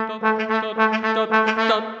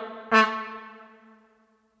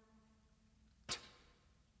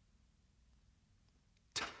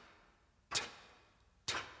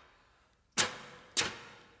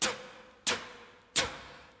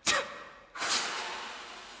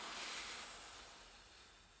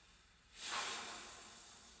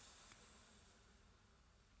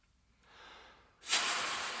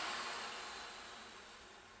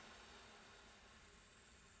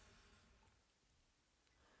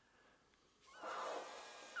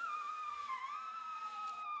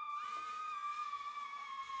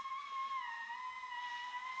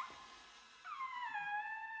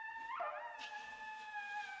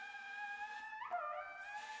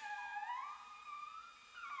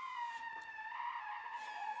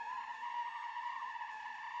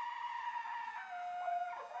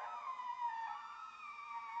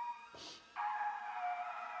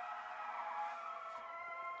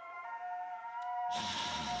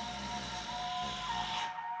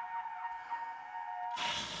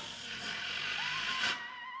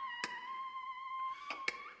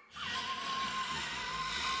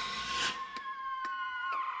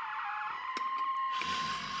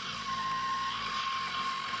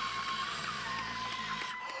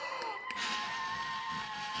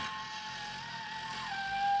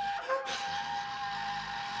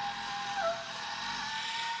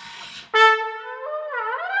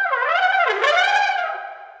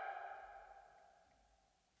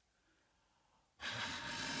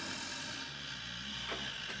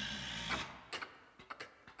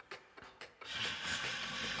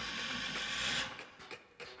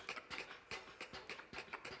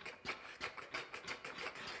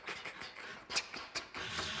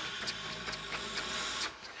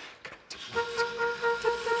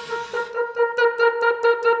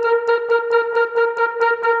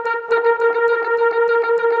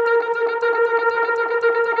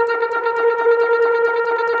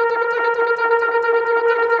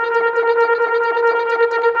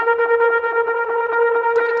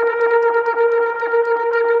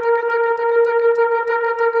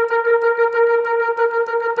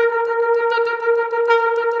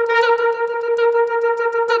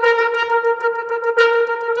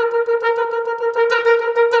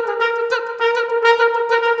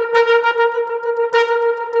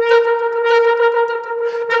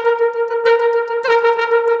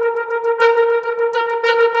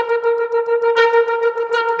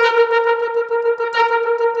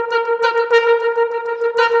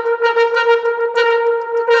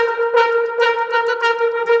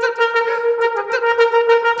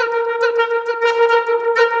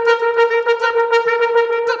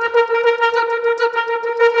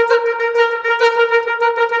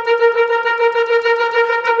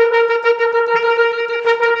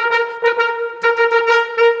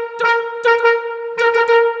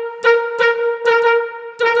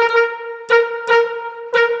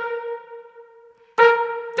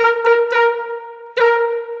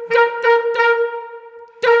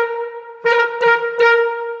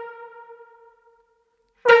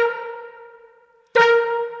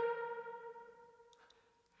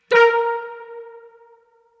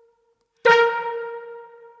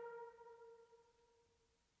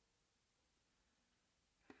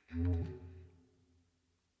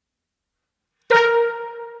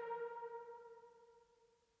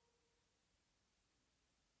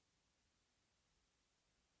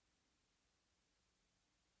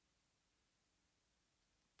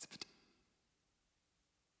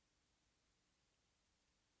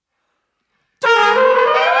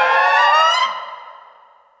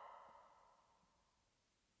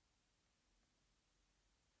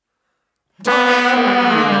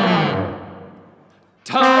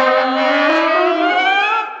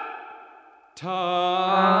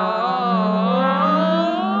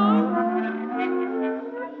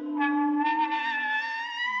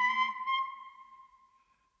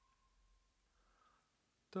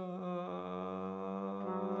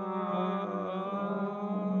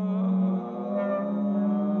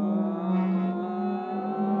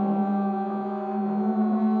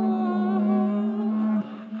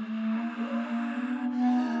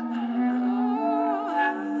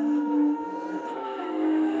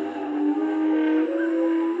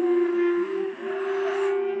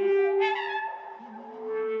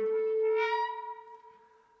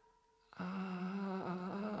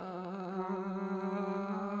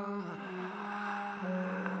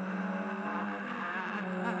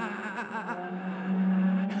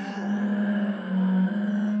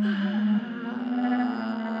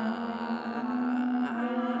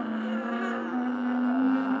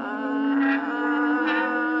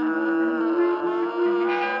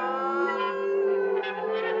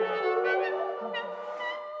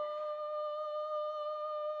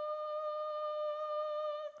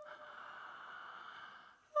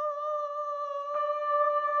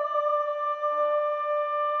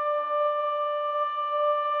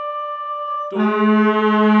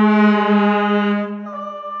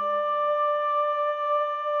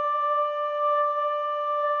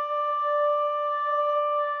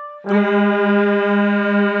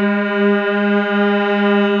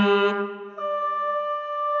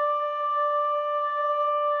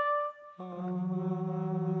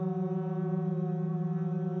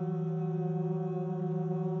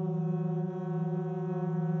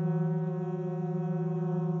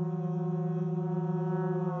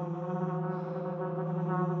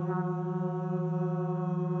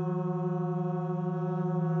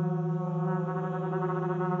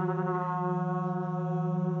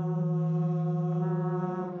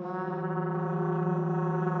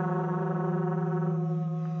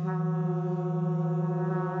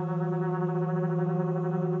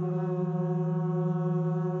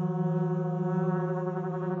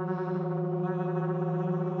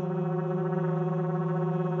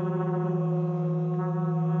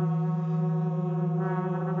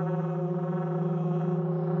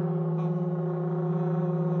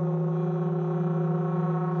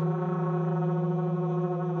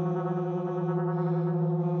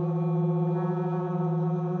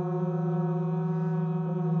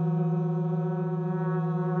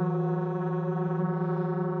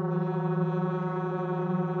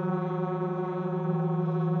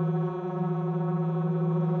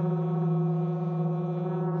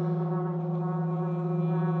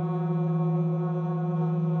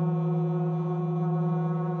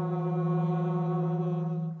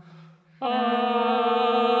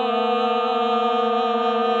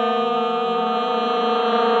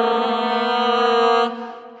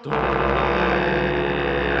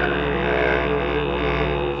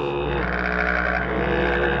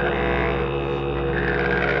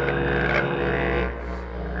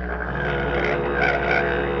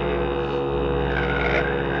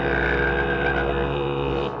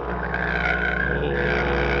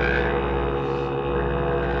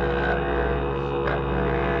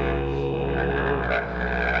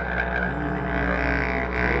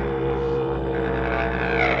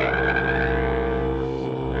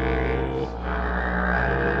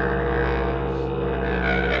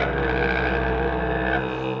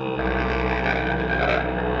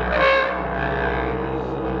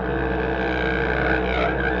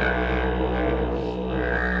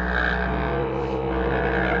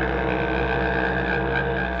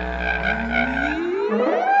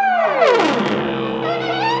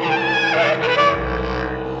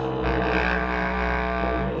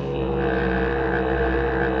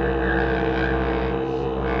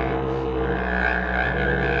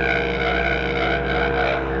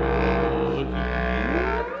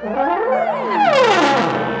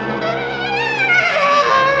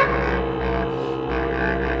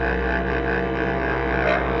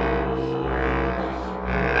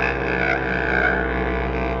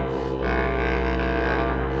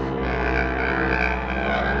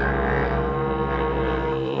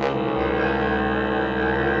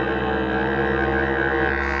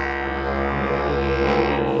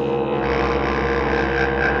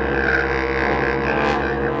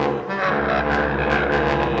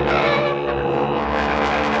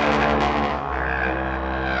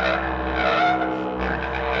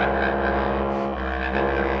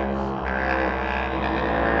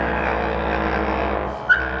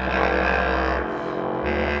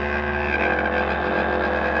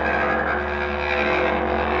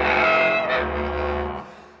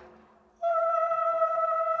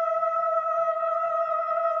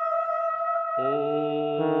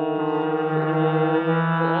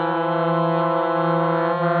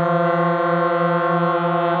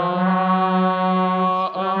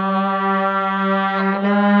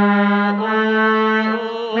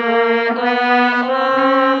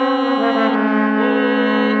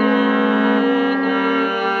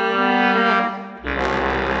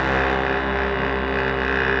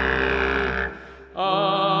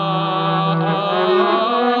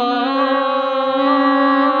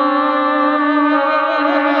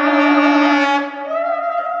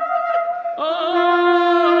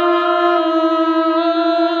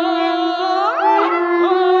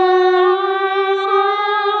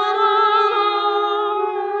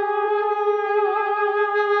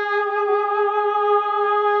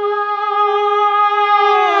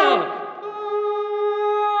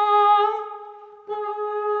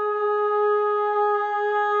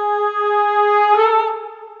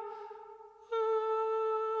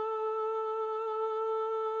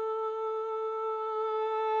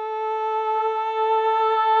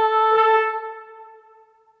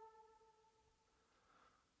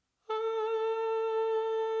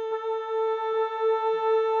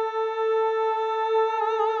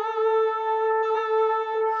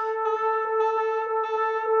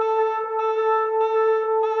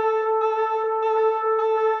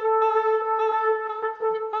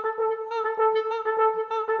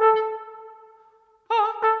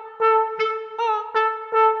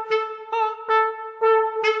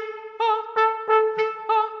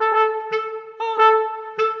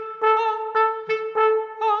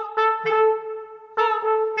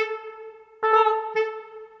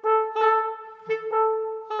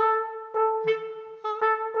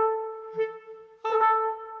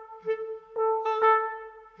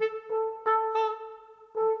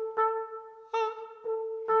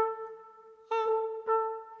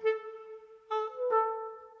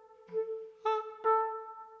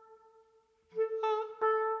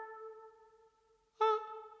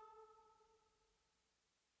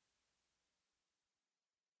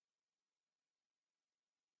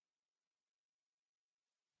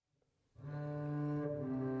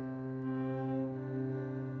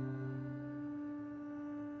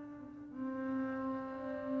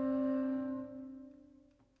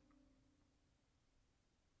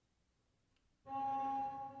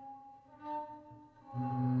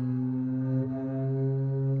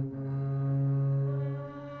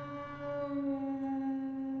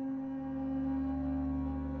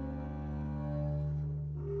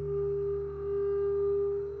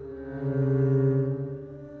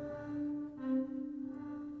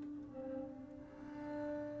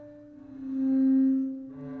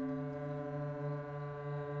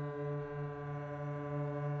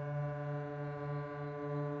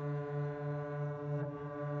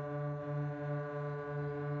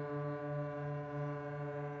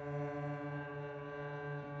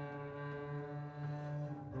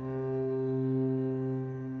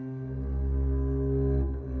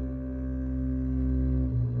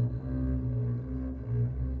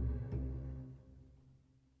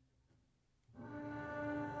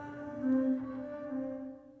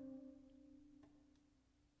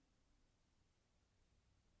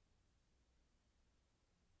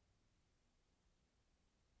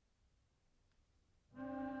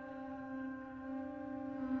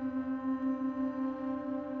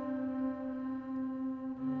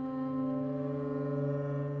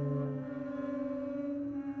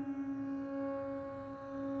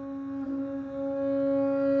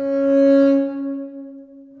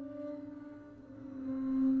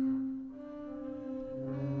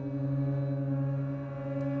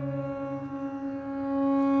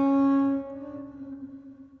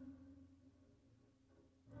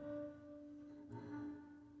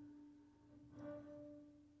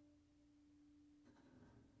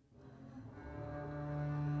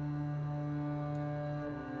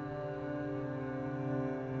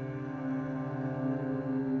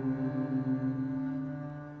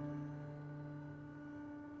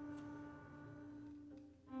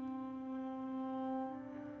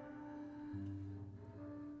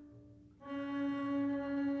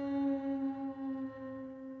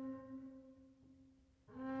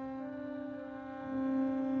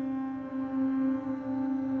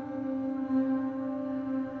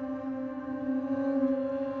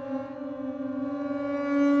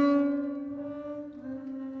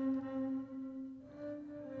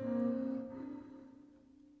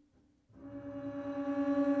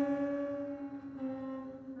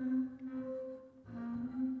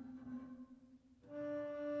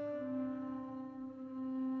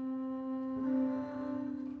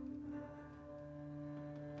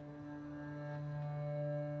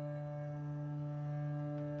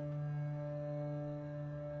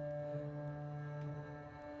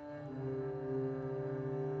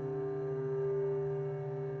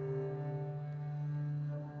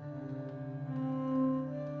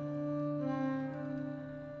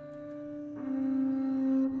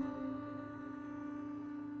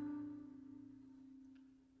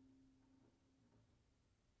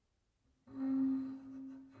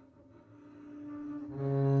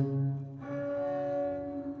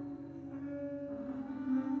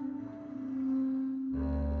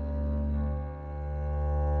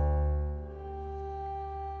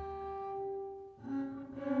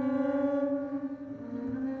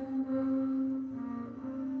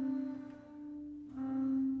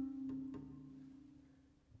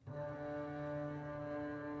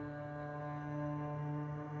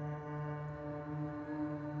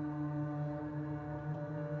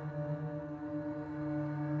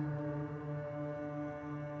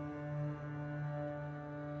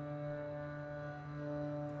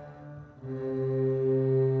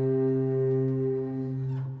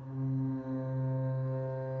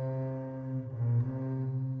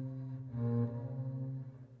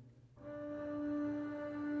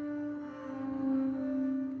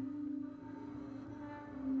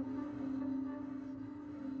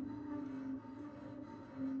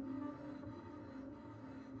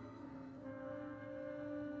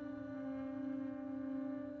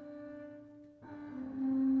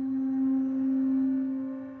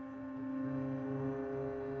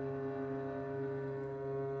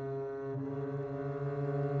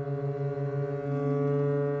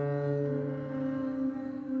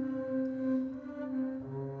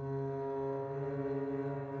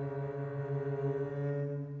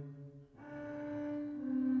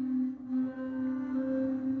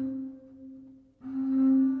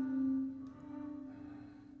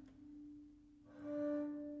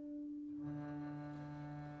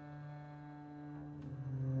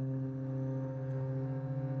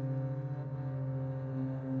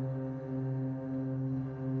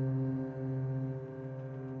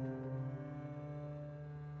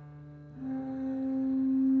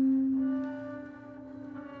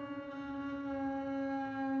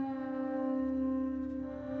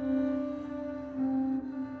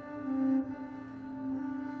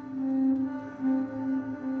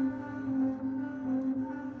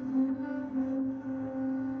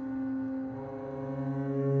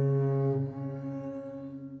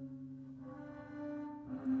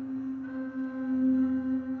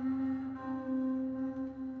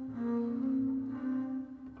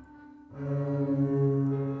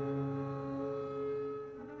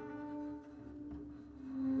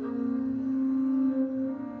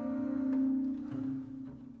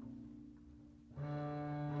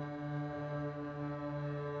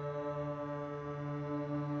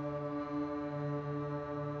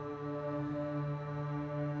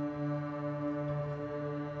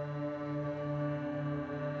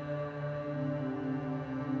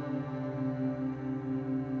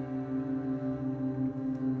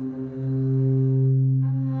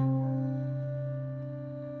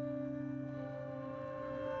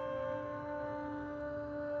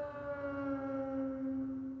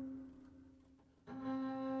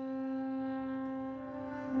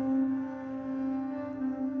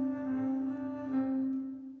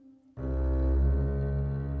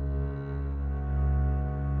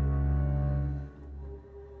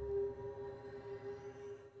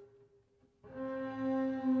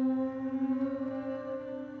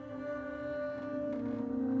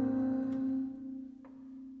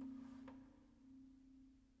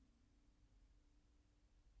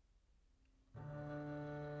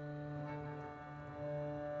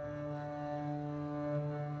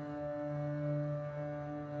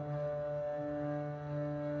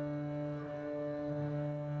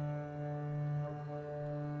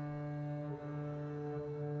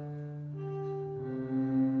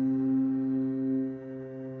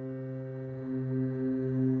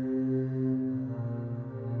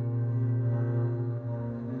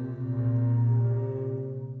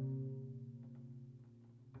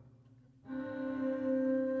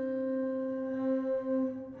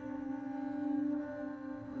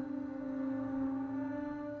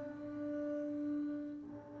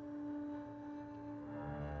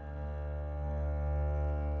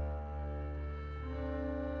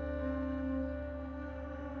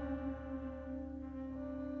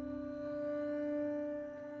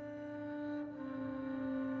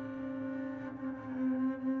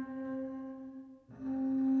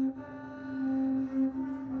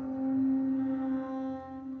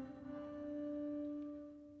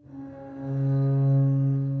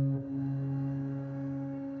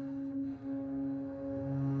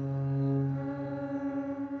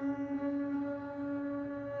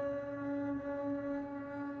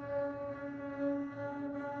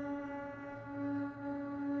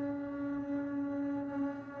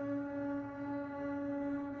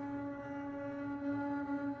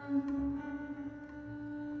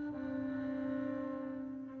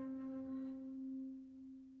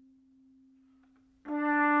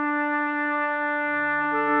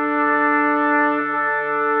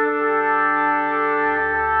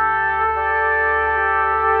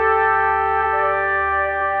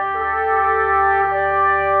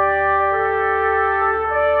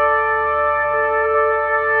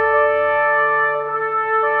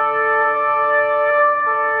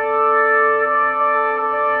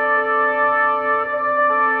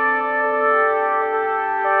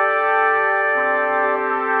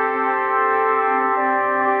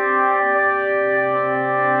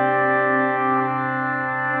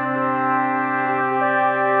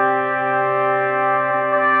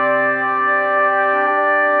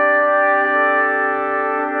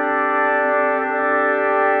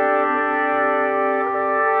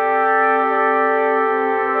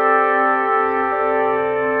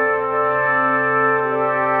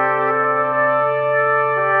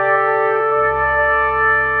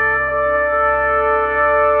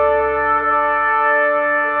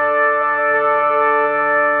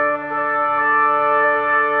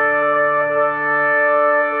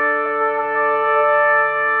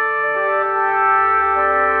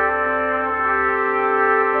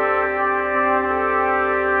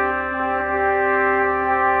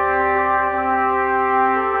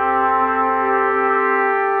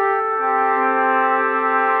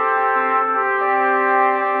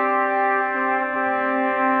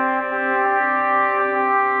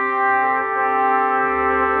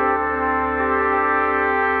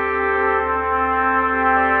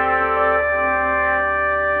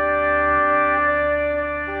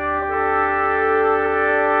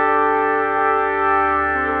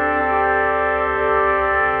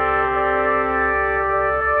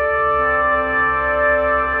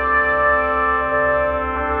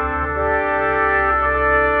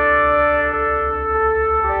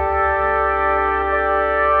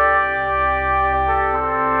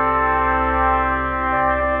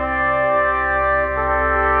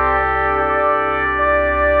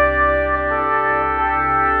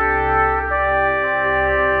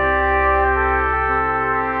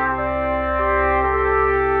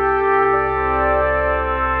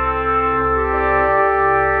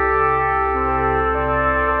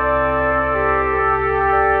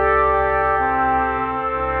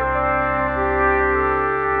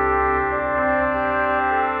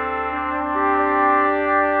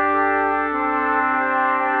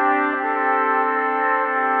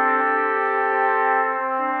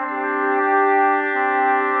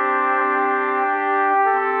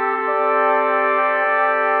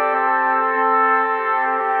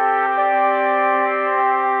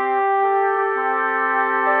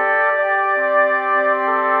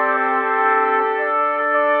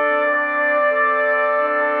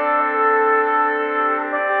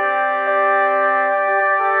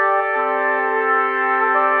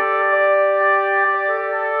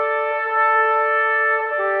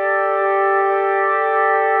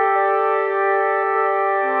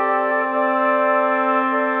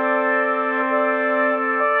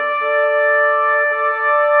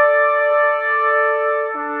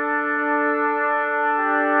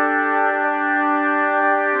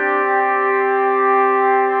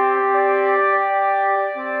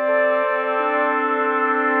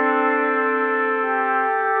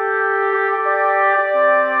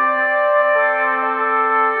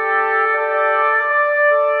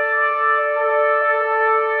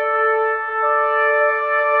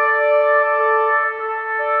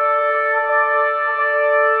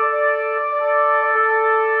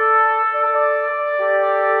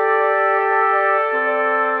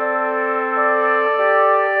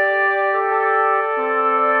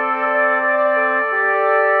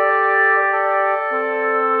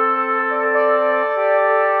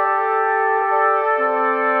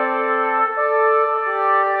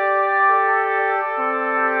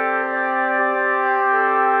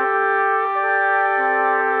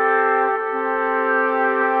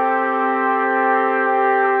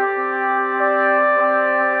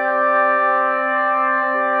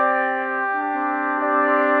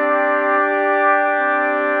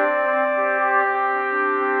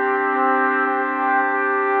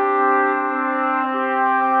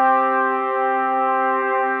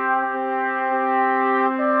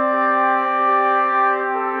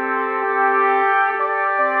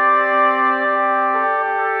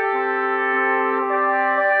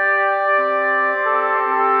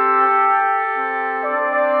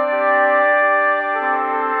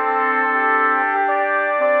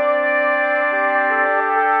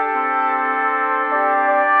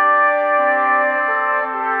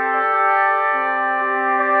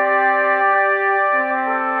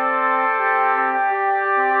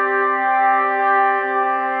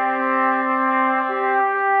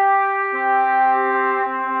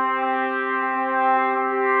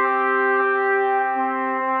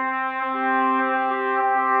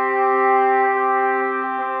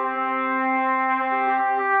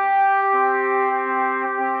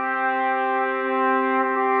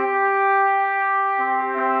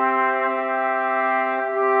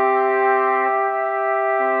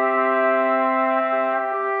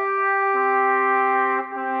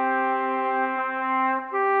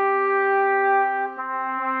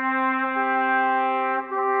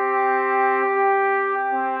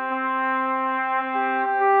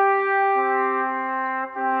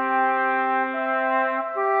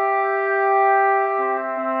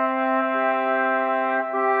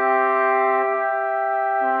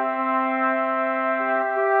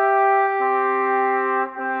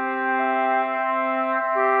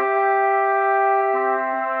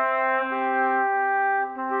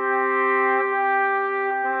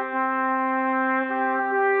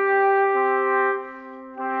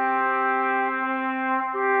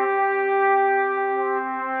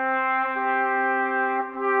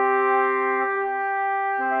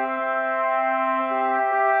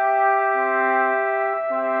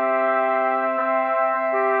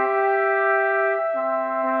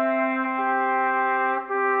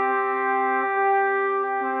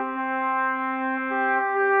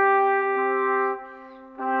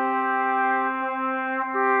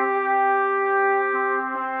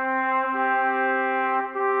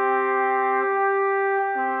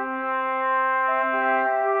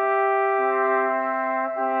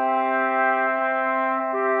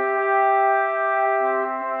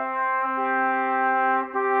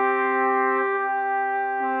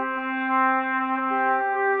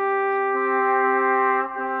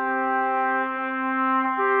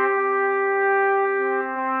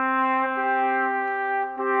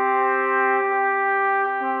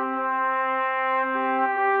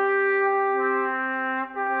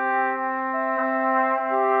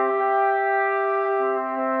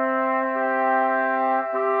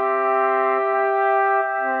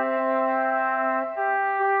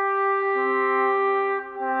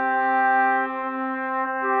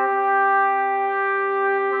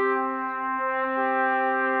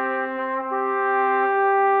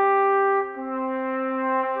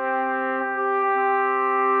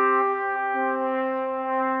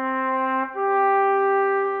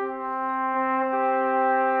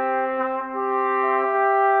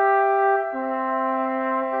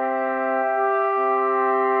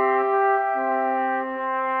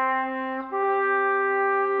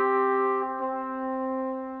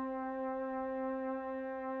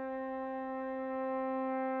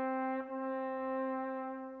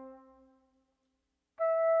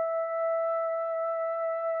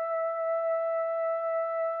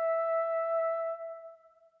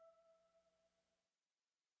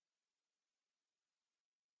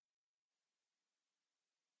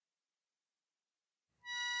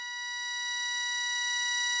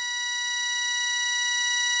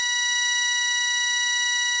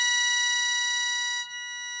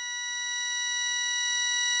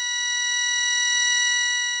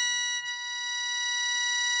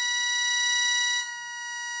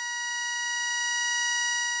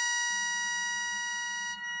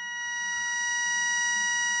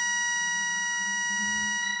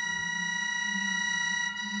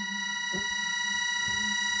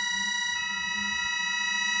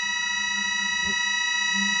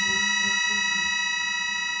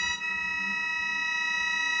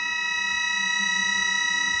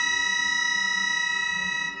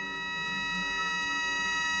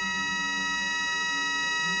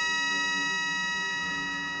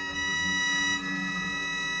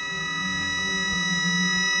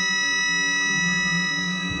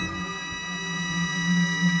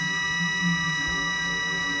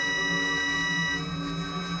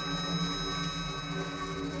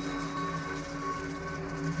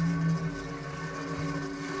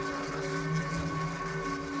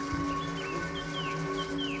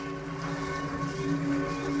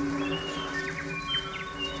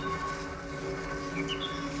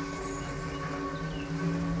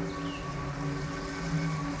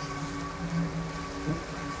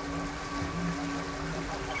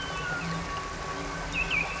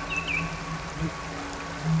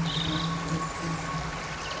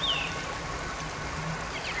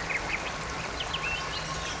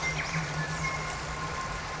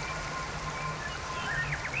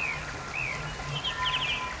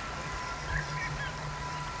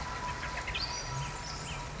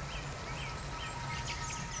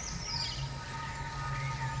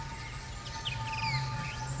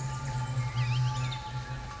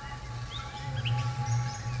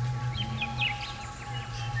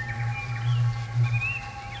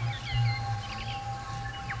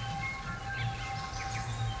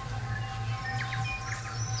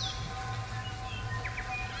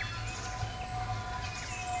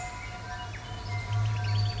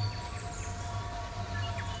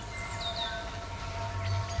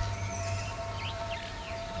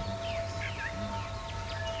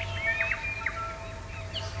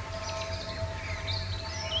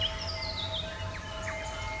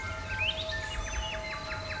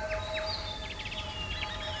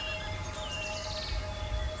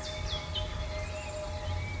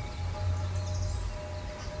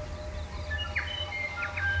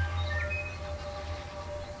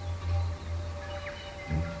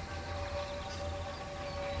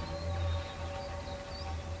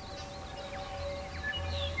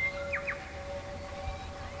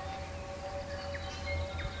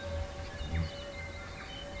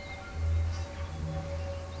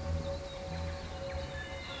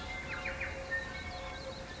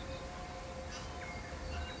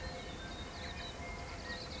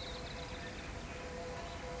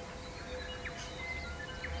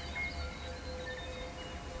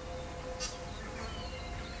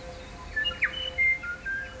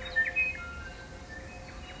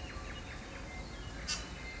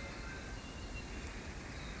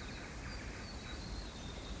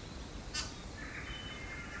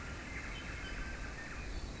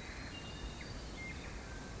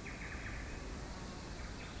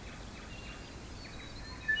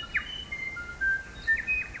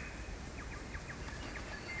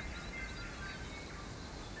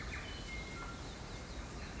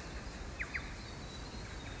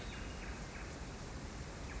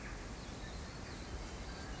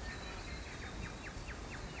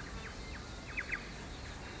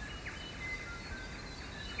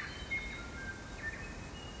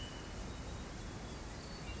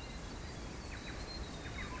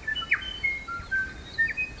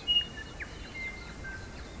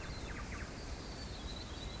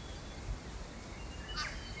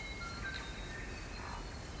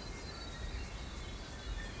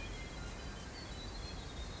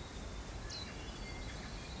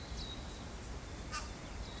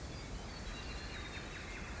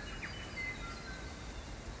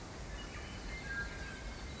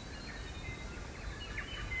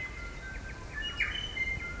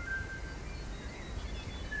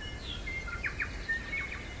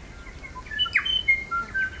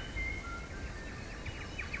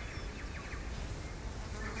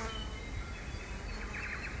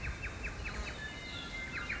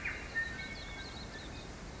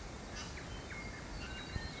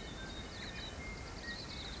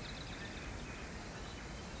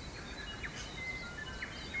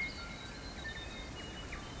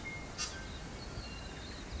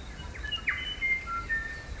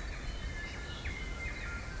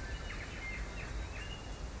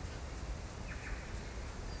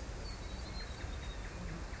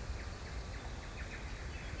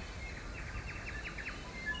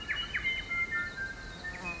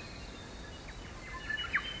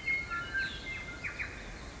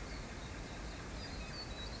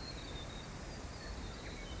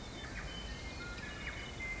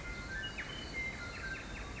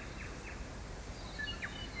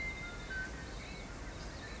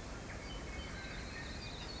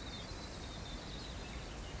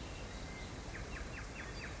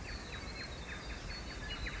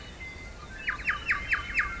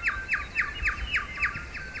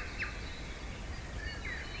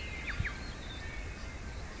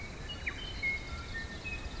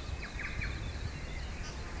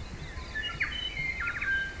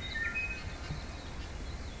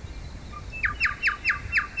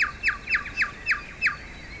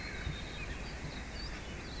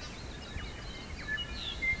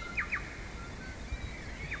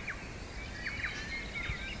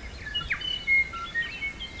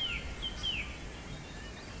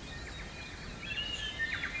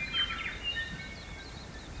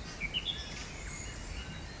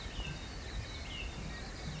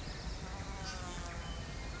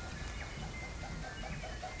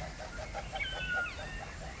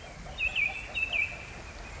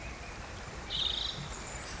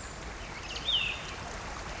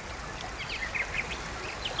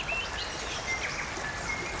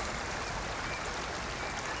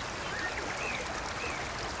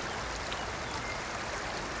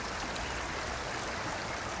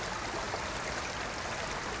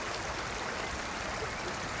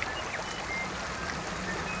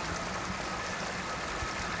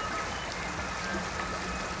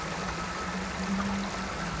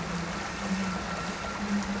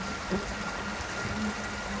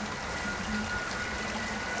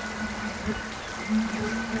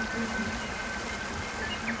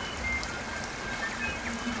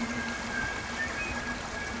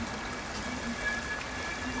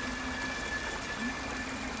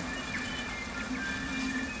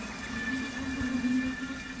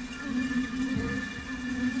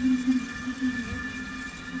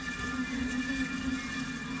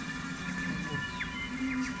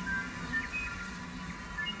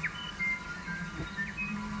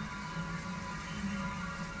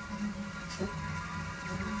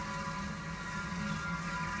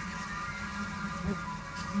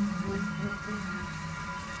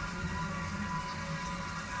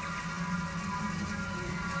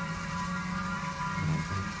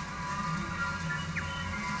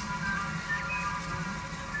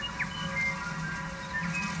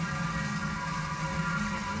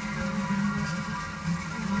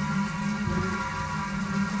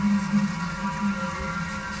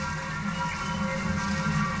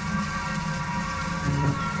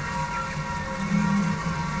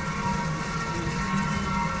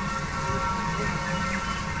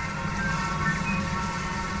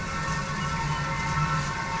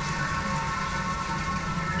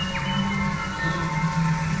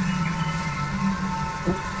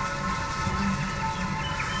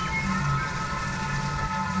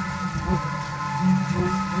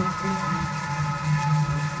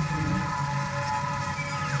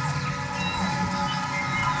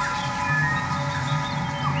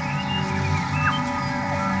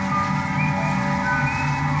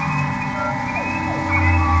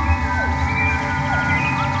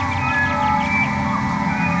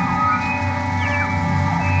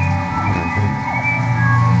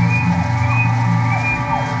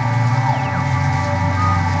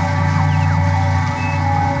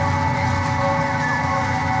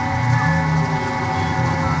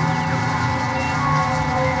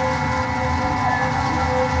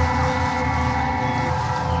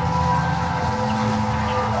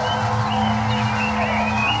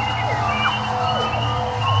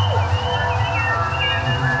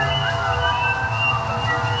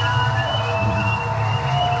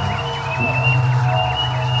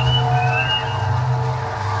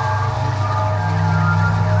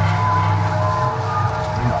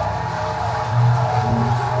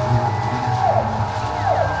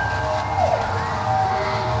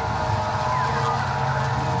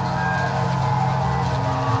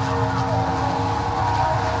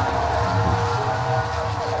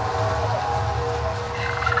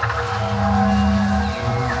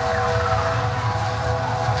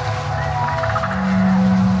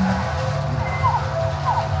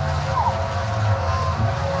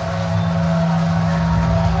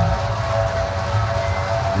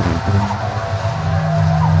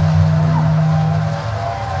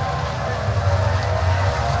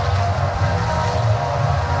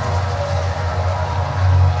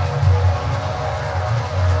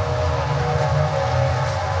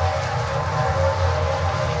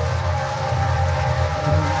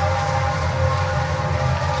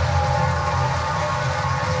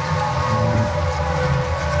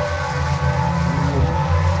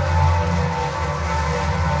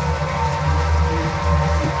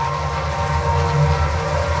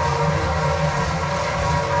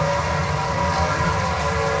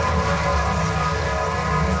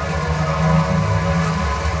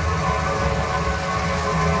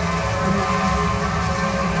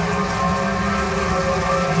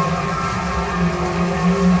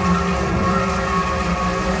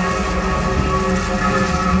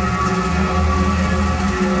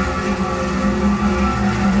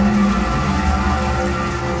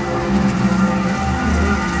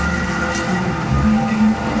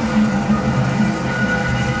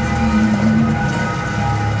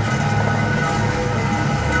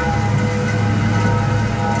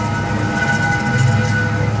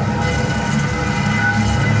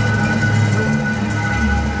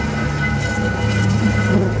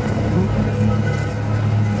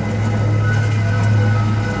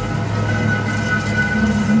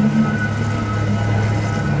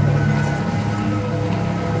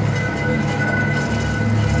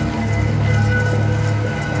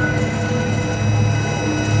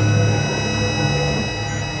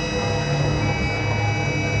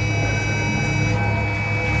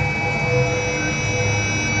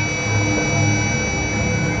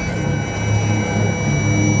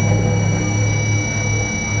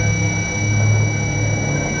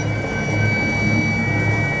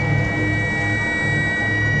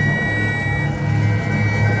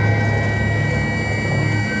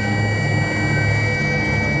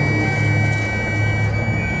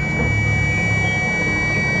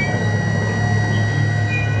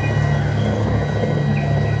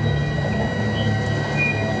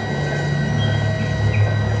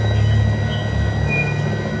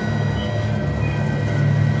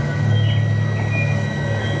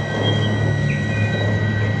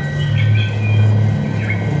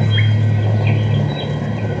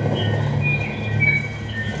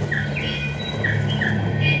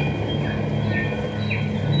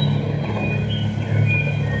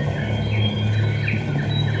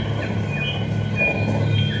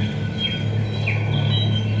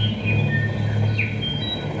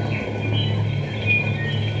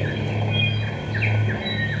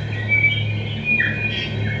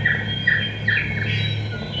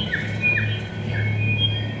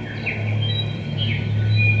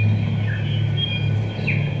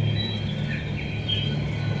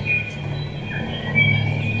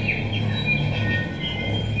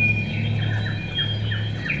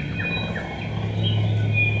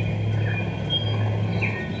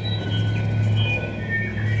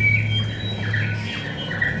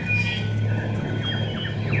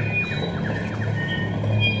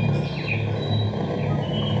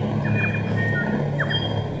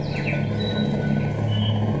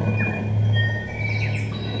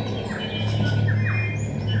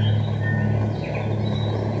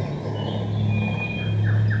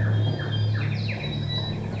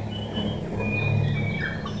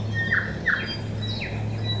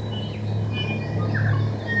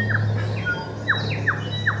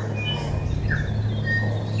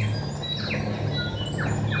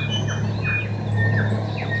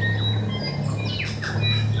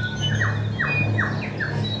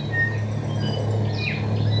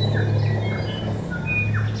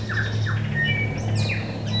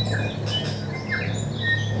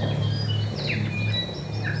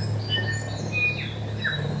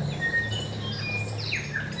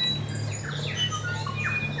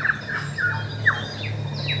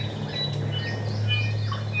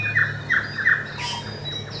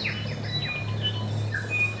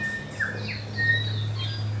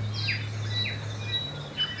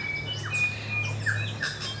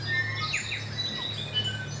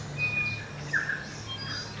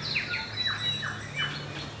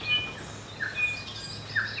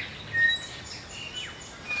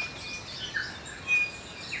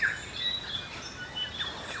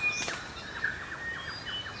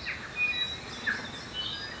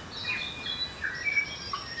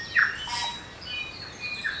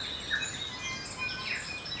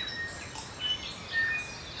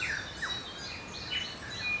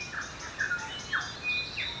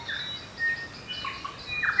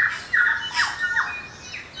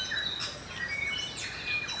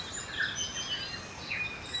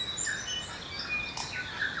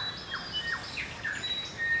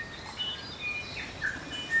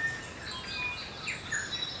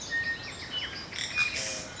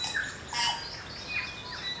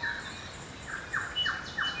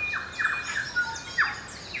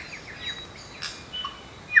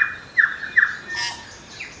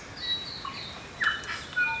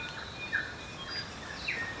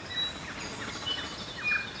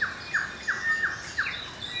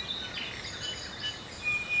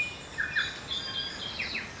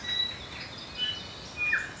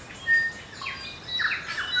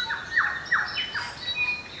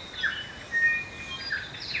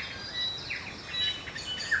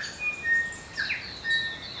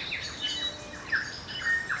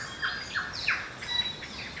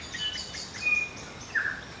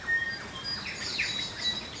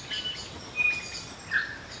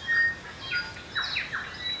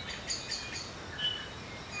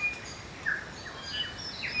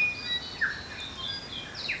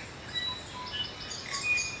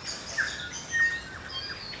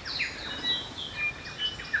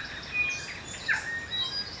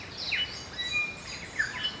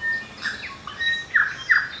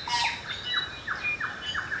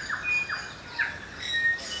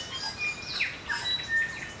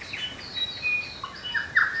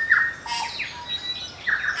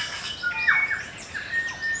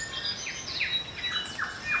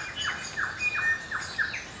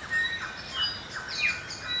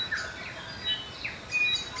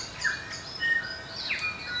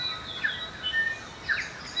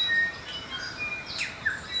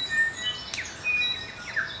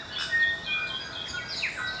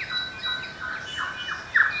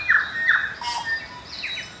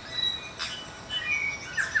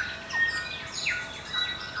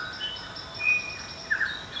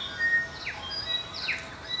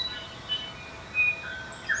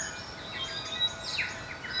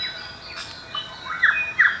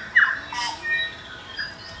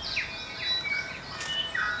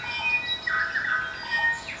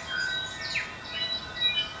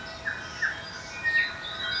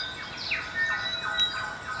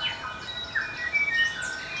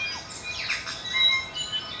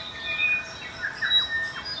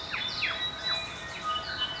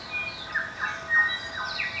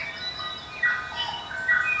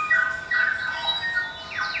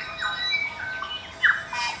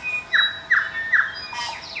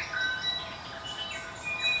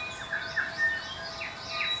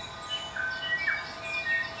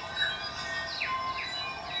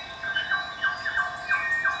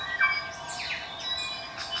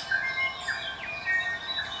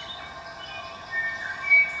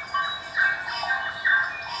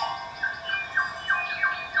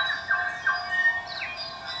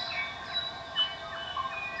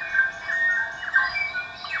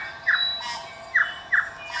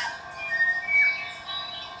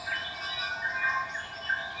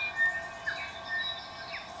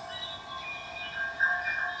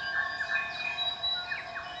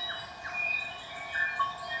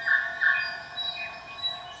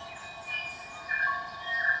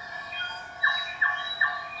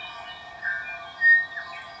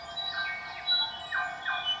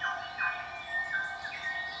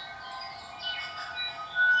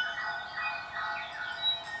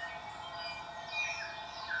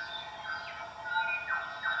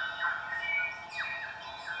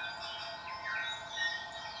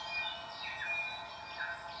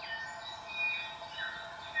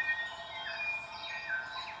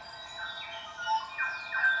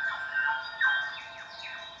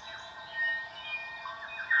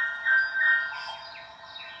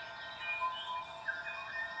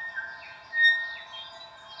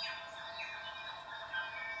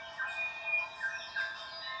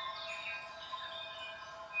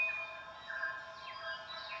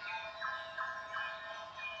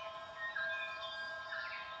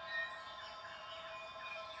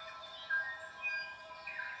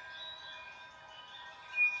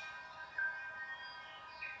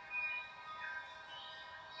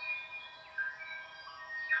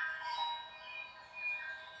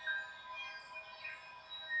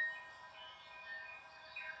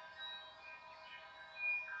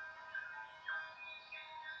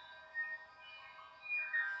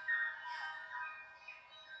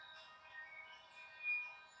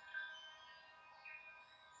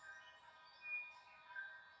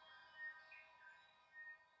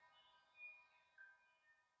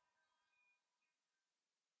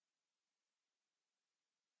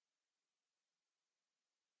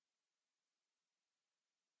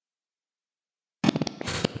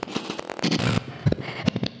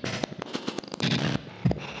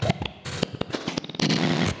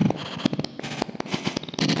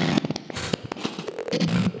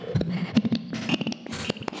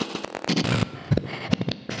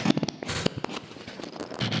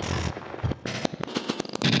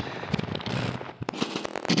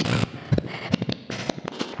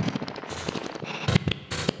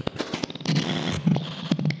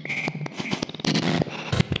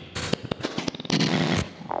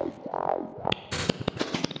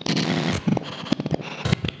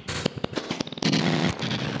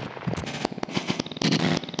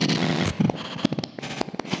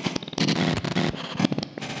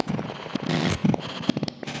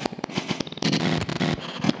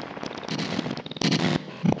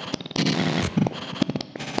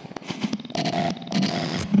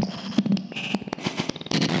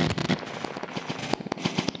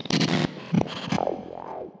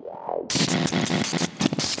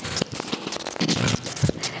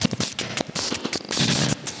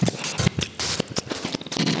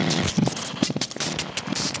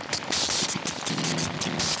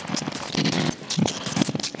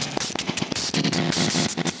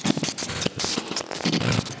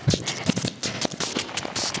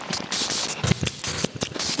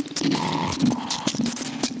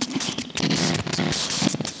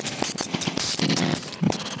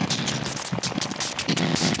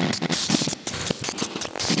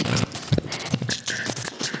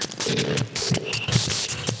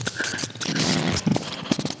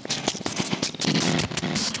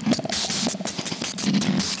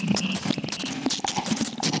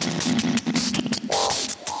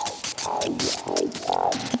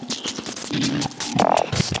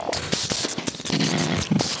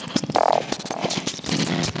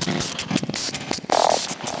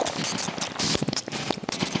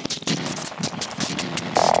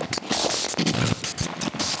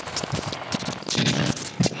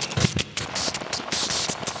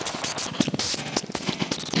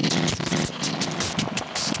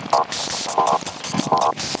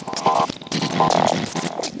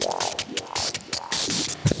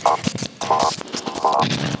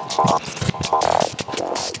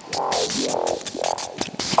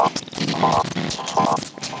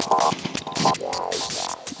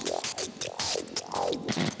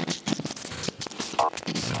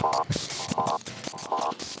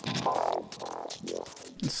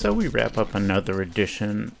 So we wrap up another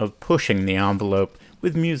edition of Pushing the Envelope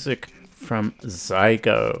with music from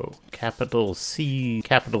Zygo, capital C,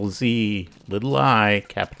 capital Z, little I,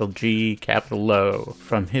 capital G, capital O,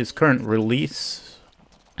 from his current release.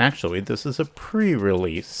 Actually, this is a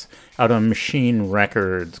pre-release out on Machine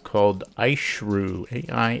Records called Aishroo,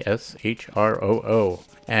 Aishroo.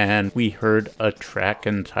 And we heard a track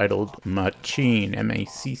entitled Machine,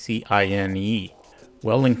 Maccine.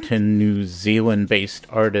 Wellington, New Zealand-based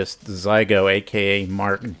artist Zygo, aka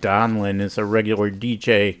Mark Donlan, is a regular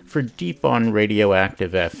DJ for Deep on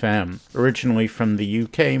Radioactive FM. Originally from the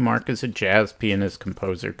UK, Mark is a jazz pianist,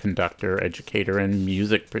 composer, conductor, educator, and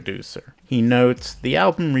music producer. He notes, the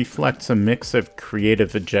album reflects a mix of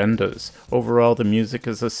creative agendas. Overall, the music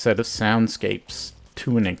is a set of soundscapes.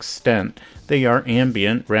 To an extent, they are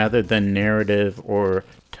ambient rather than narrative or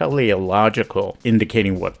teleological,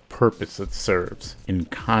 indicating what purpose it serves in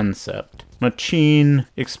concept. Machine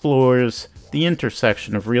explores the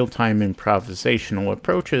intersection of real-time improvisational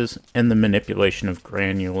approaches and the manipulation of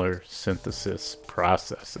granular synthesis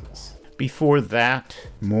processes. Before that,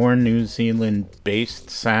 more New Zealand-based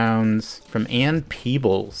sounds from Ann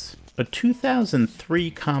Peebles, a 2003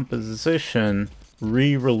 composition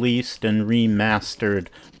re-released and remastered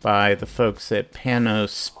by the folks at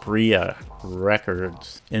Panospria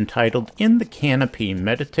Records, entitled In the Canopy,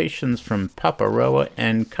 Meditations from Paparoa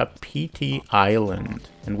and Kapiti Island.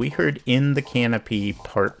 And we heard In the Canopy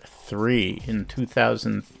Part 3. In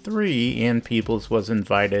 2003, Ann Peebles was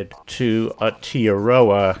invited to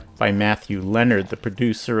Aotearoa by Matthew Leonard, the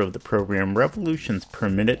producer of the program Revolutions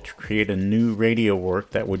Permitted, to create a new radio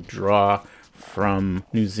work that would draw from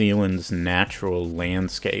New Zealand's natural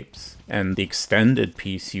landscapes. And the extended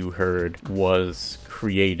piece you heard was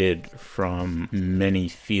created from many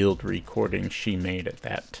field recordings she made at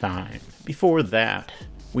that time. Before that,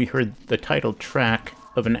 we heard the title track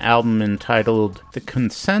of an album entitled The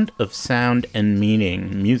Consent of Sound and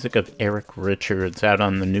Meaning, music of Eric Richards, out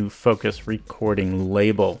on the New Focus recording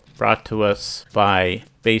label, brought to us by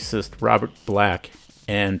bassist Robert Black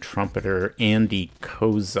and trumpeter Andy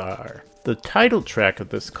Kozar. The title track of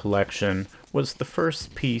this collection was the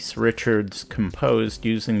first piece Richards composed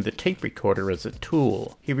using the tape recorder as a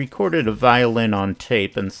tool. He recorded a violin on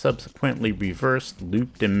tape and subsequently reversed,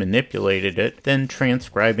 looped, and manipulated it, then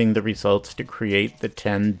transcribing the results to create the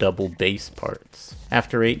 10 double bass parts.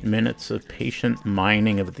 After 8 minutes of patient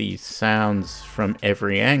mining of these sounds from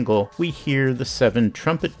every angle, we hear the 7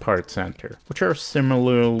 trumpet parts enter, which are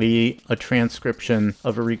similarly a transcription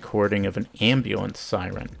of a recording of an ambulance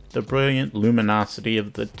siren. The brilliant luminosity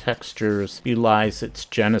of the textures belies its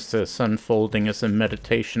genesis, unfolding as a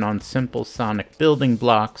meditation on simple sonic building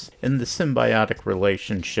blocks and the symbiotic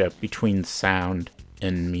relationship between sound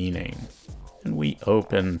and meaning. And we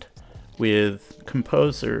opened with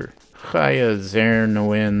composer Chaya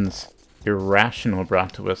Zernowin's Irrational,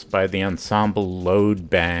 brought to us by the ensemble Load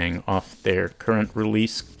Bang off their current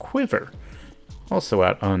release Quiver, also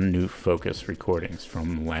out on New Focus recordings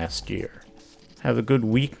from last year. Have a good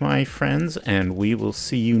week, my friends, and we will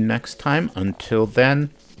see you next time. Until then,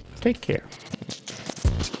 take care.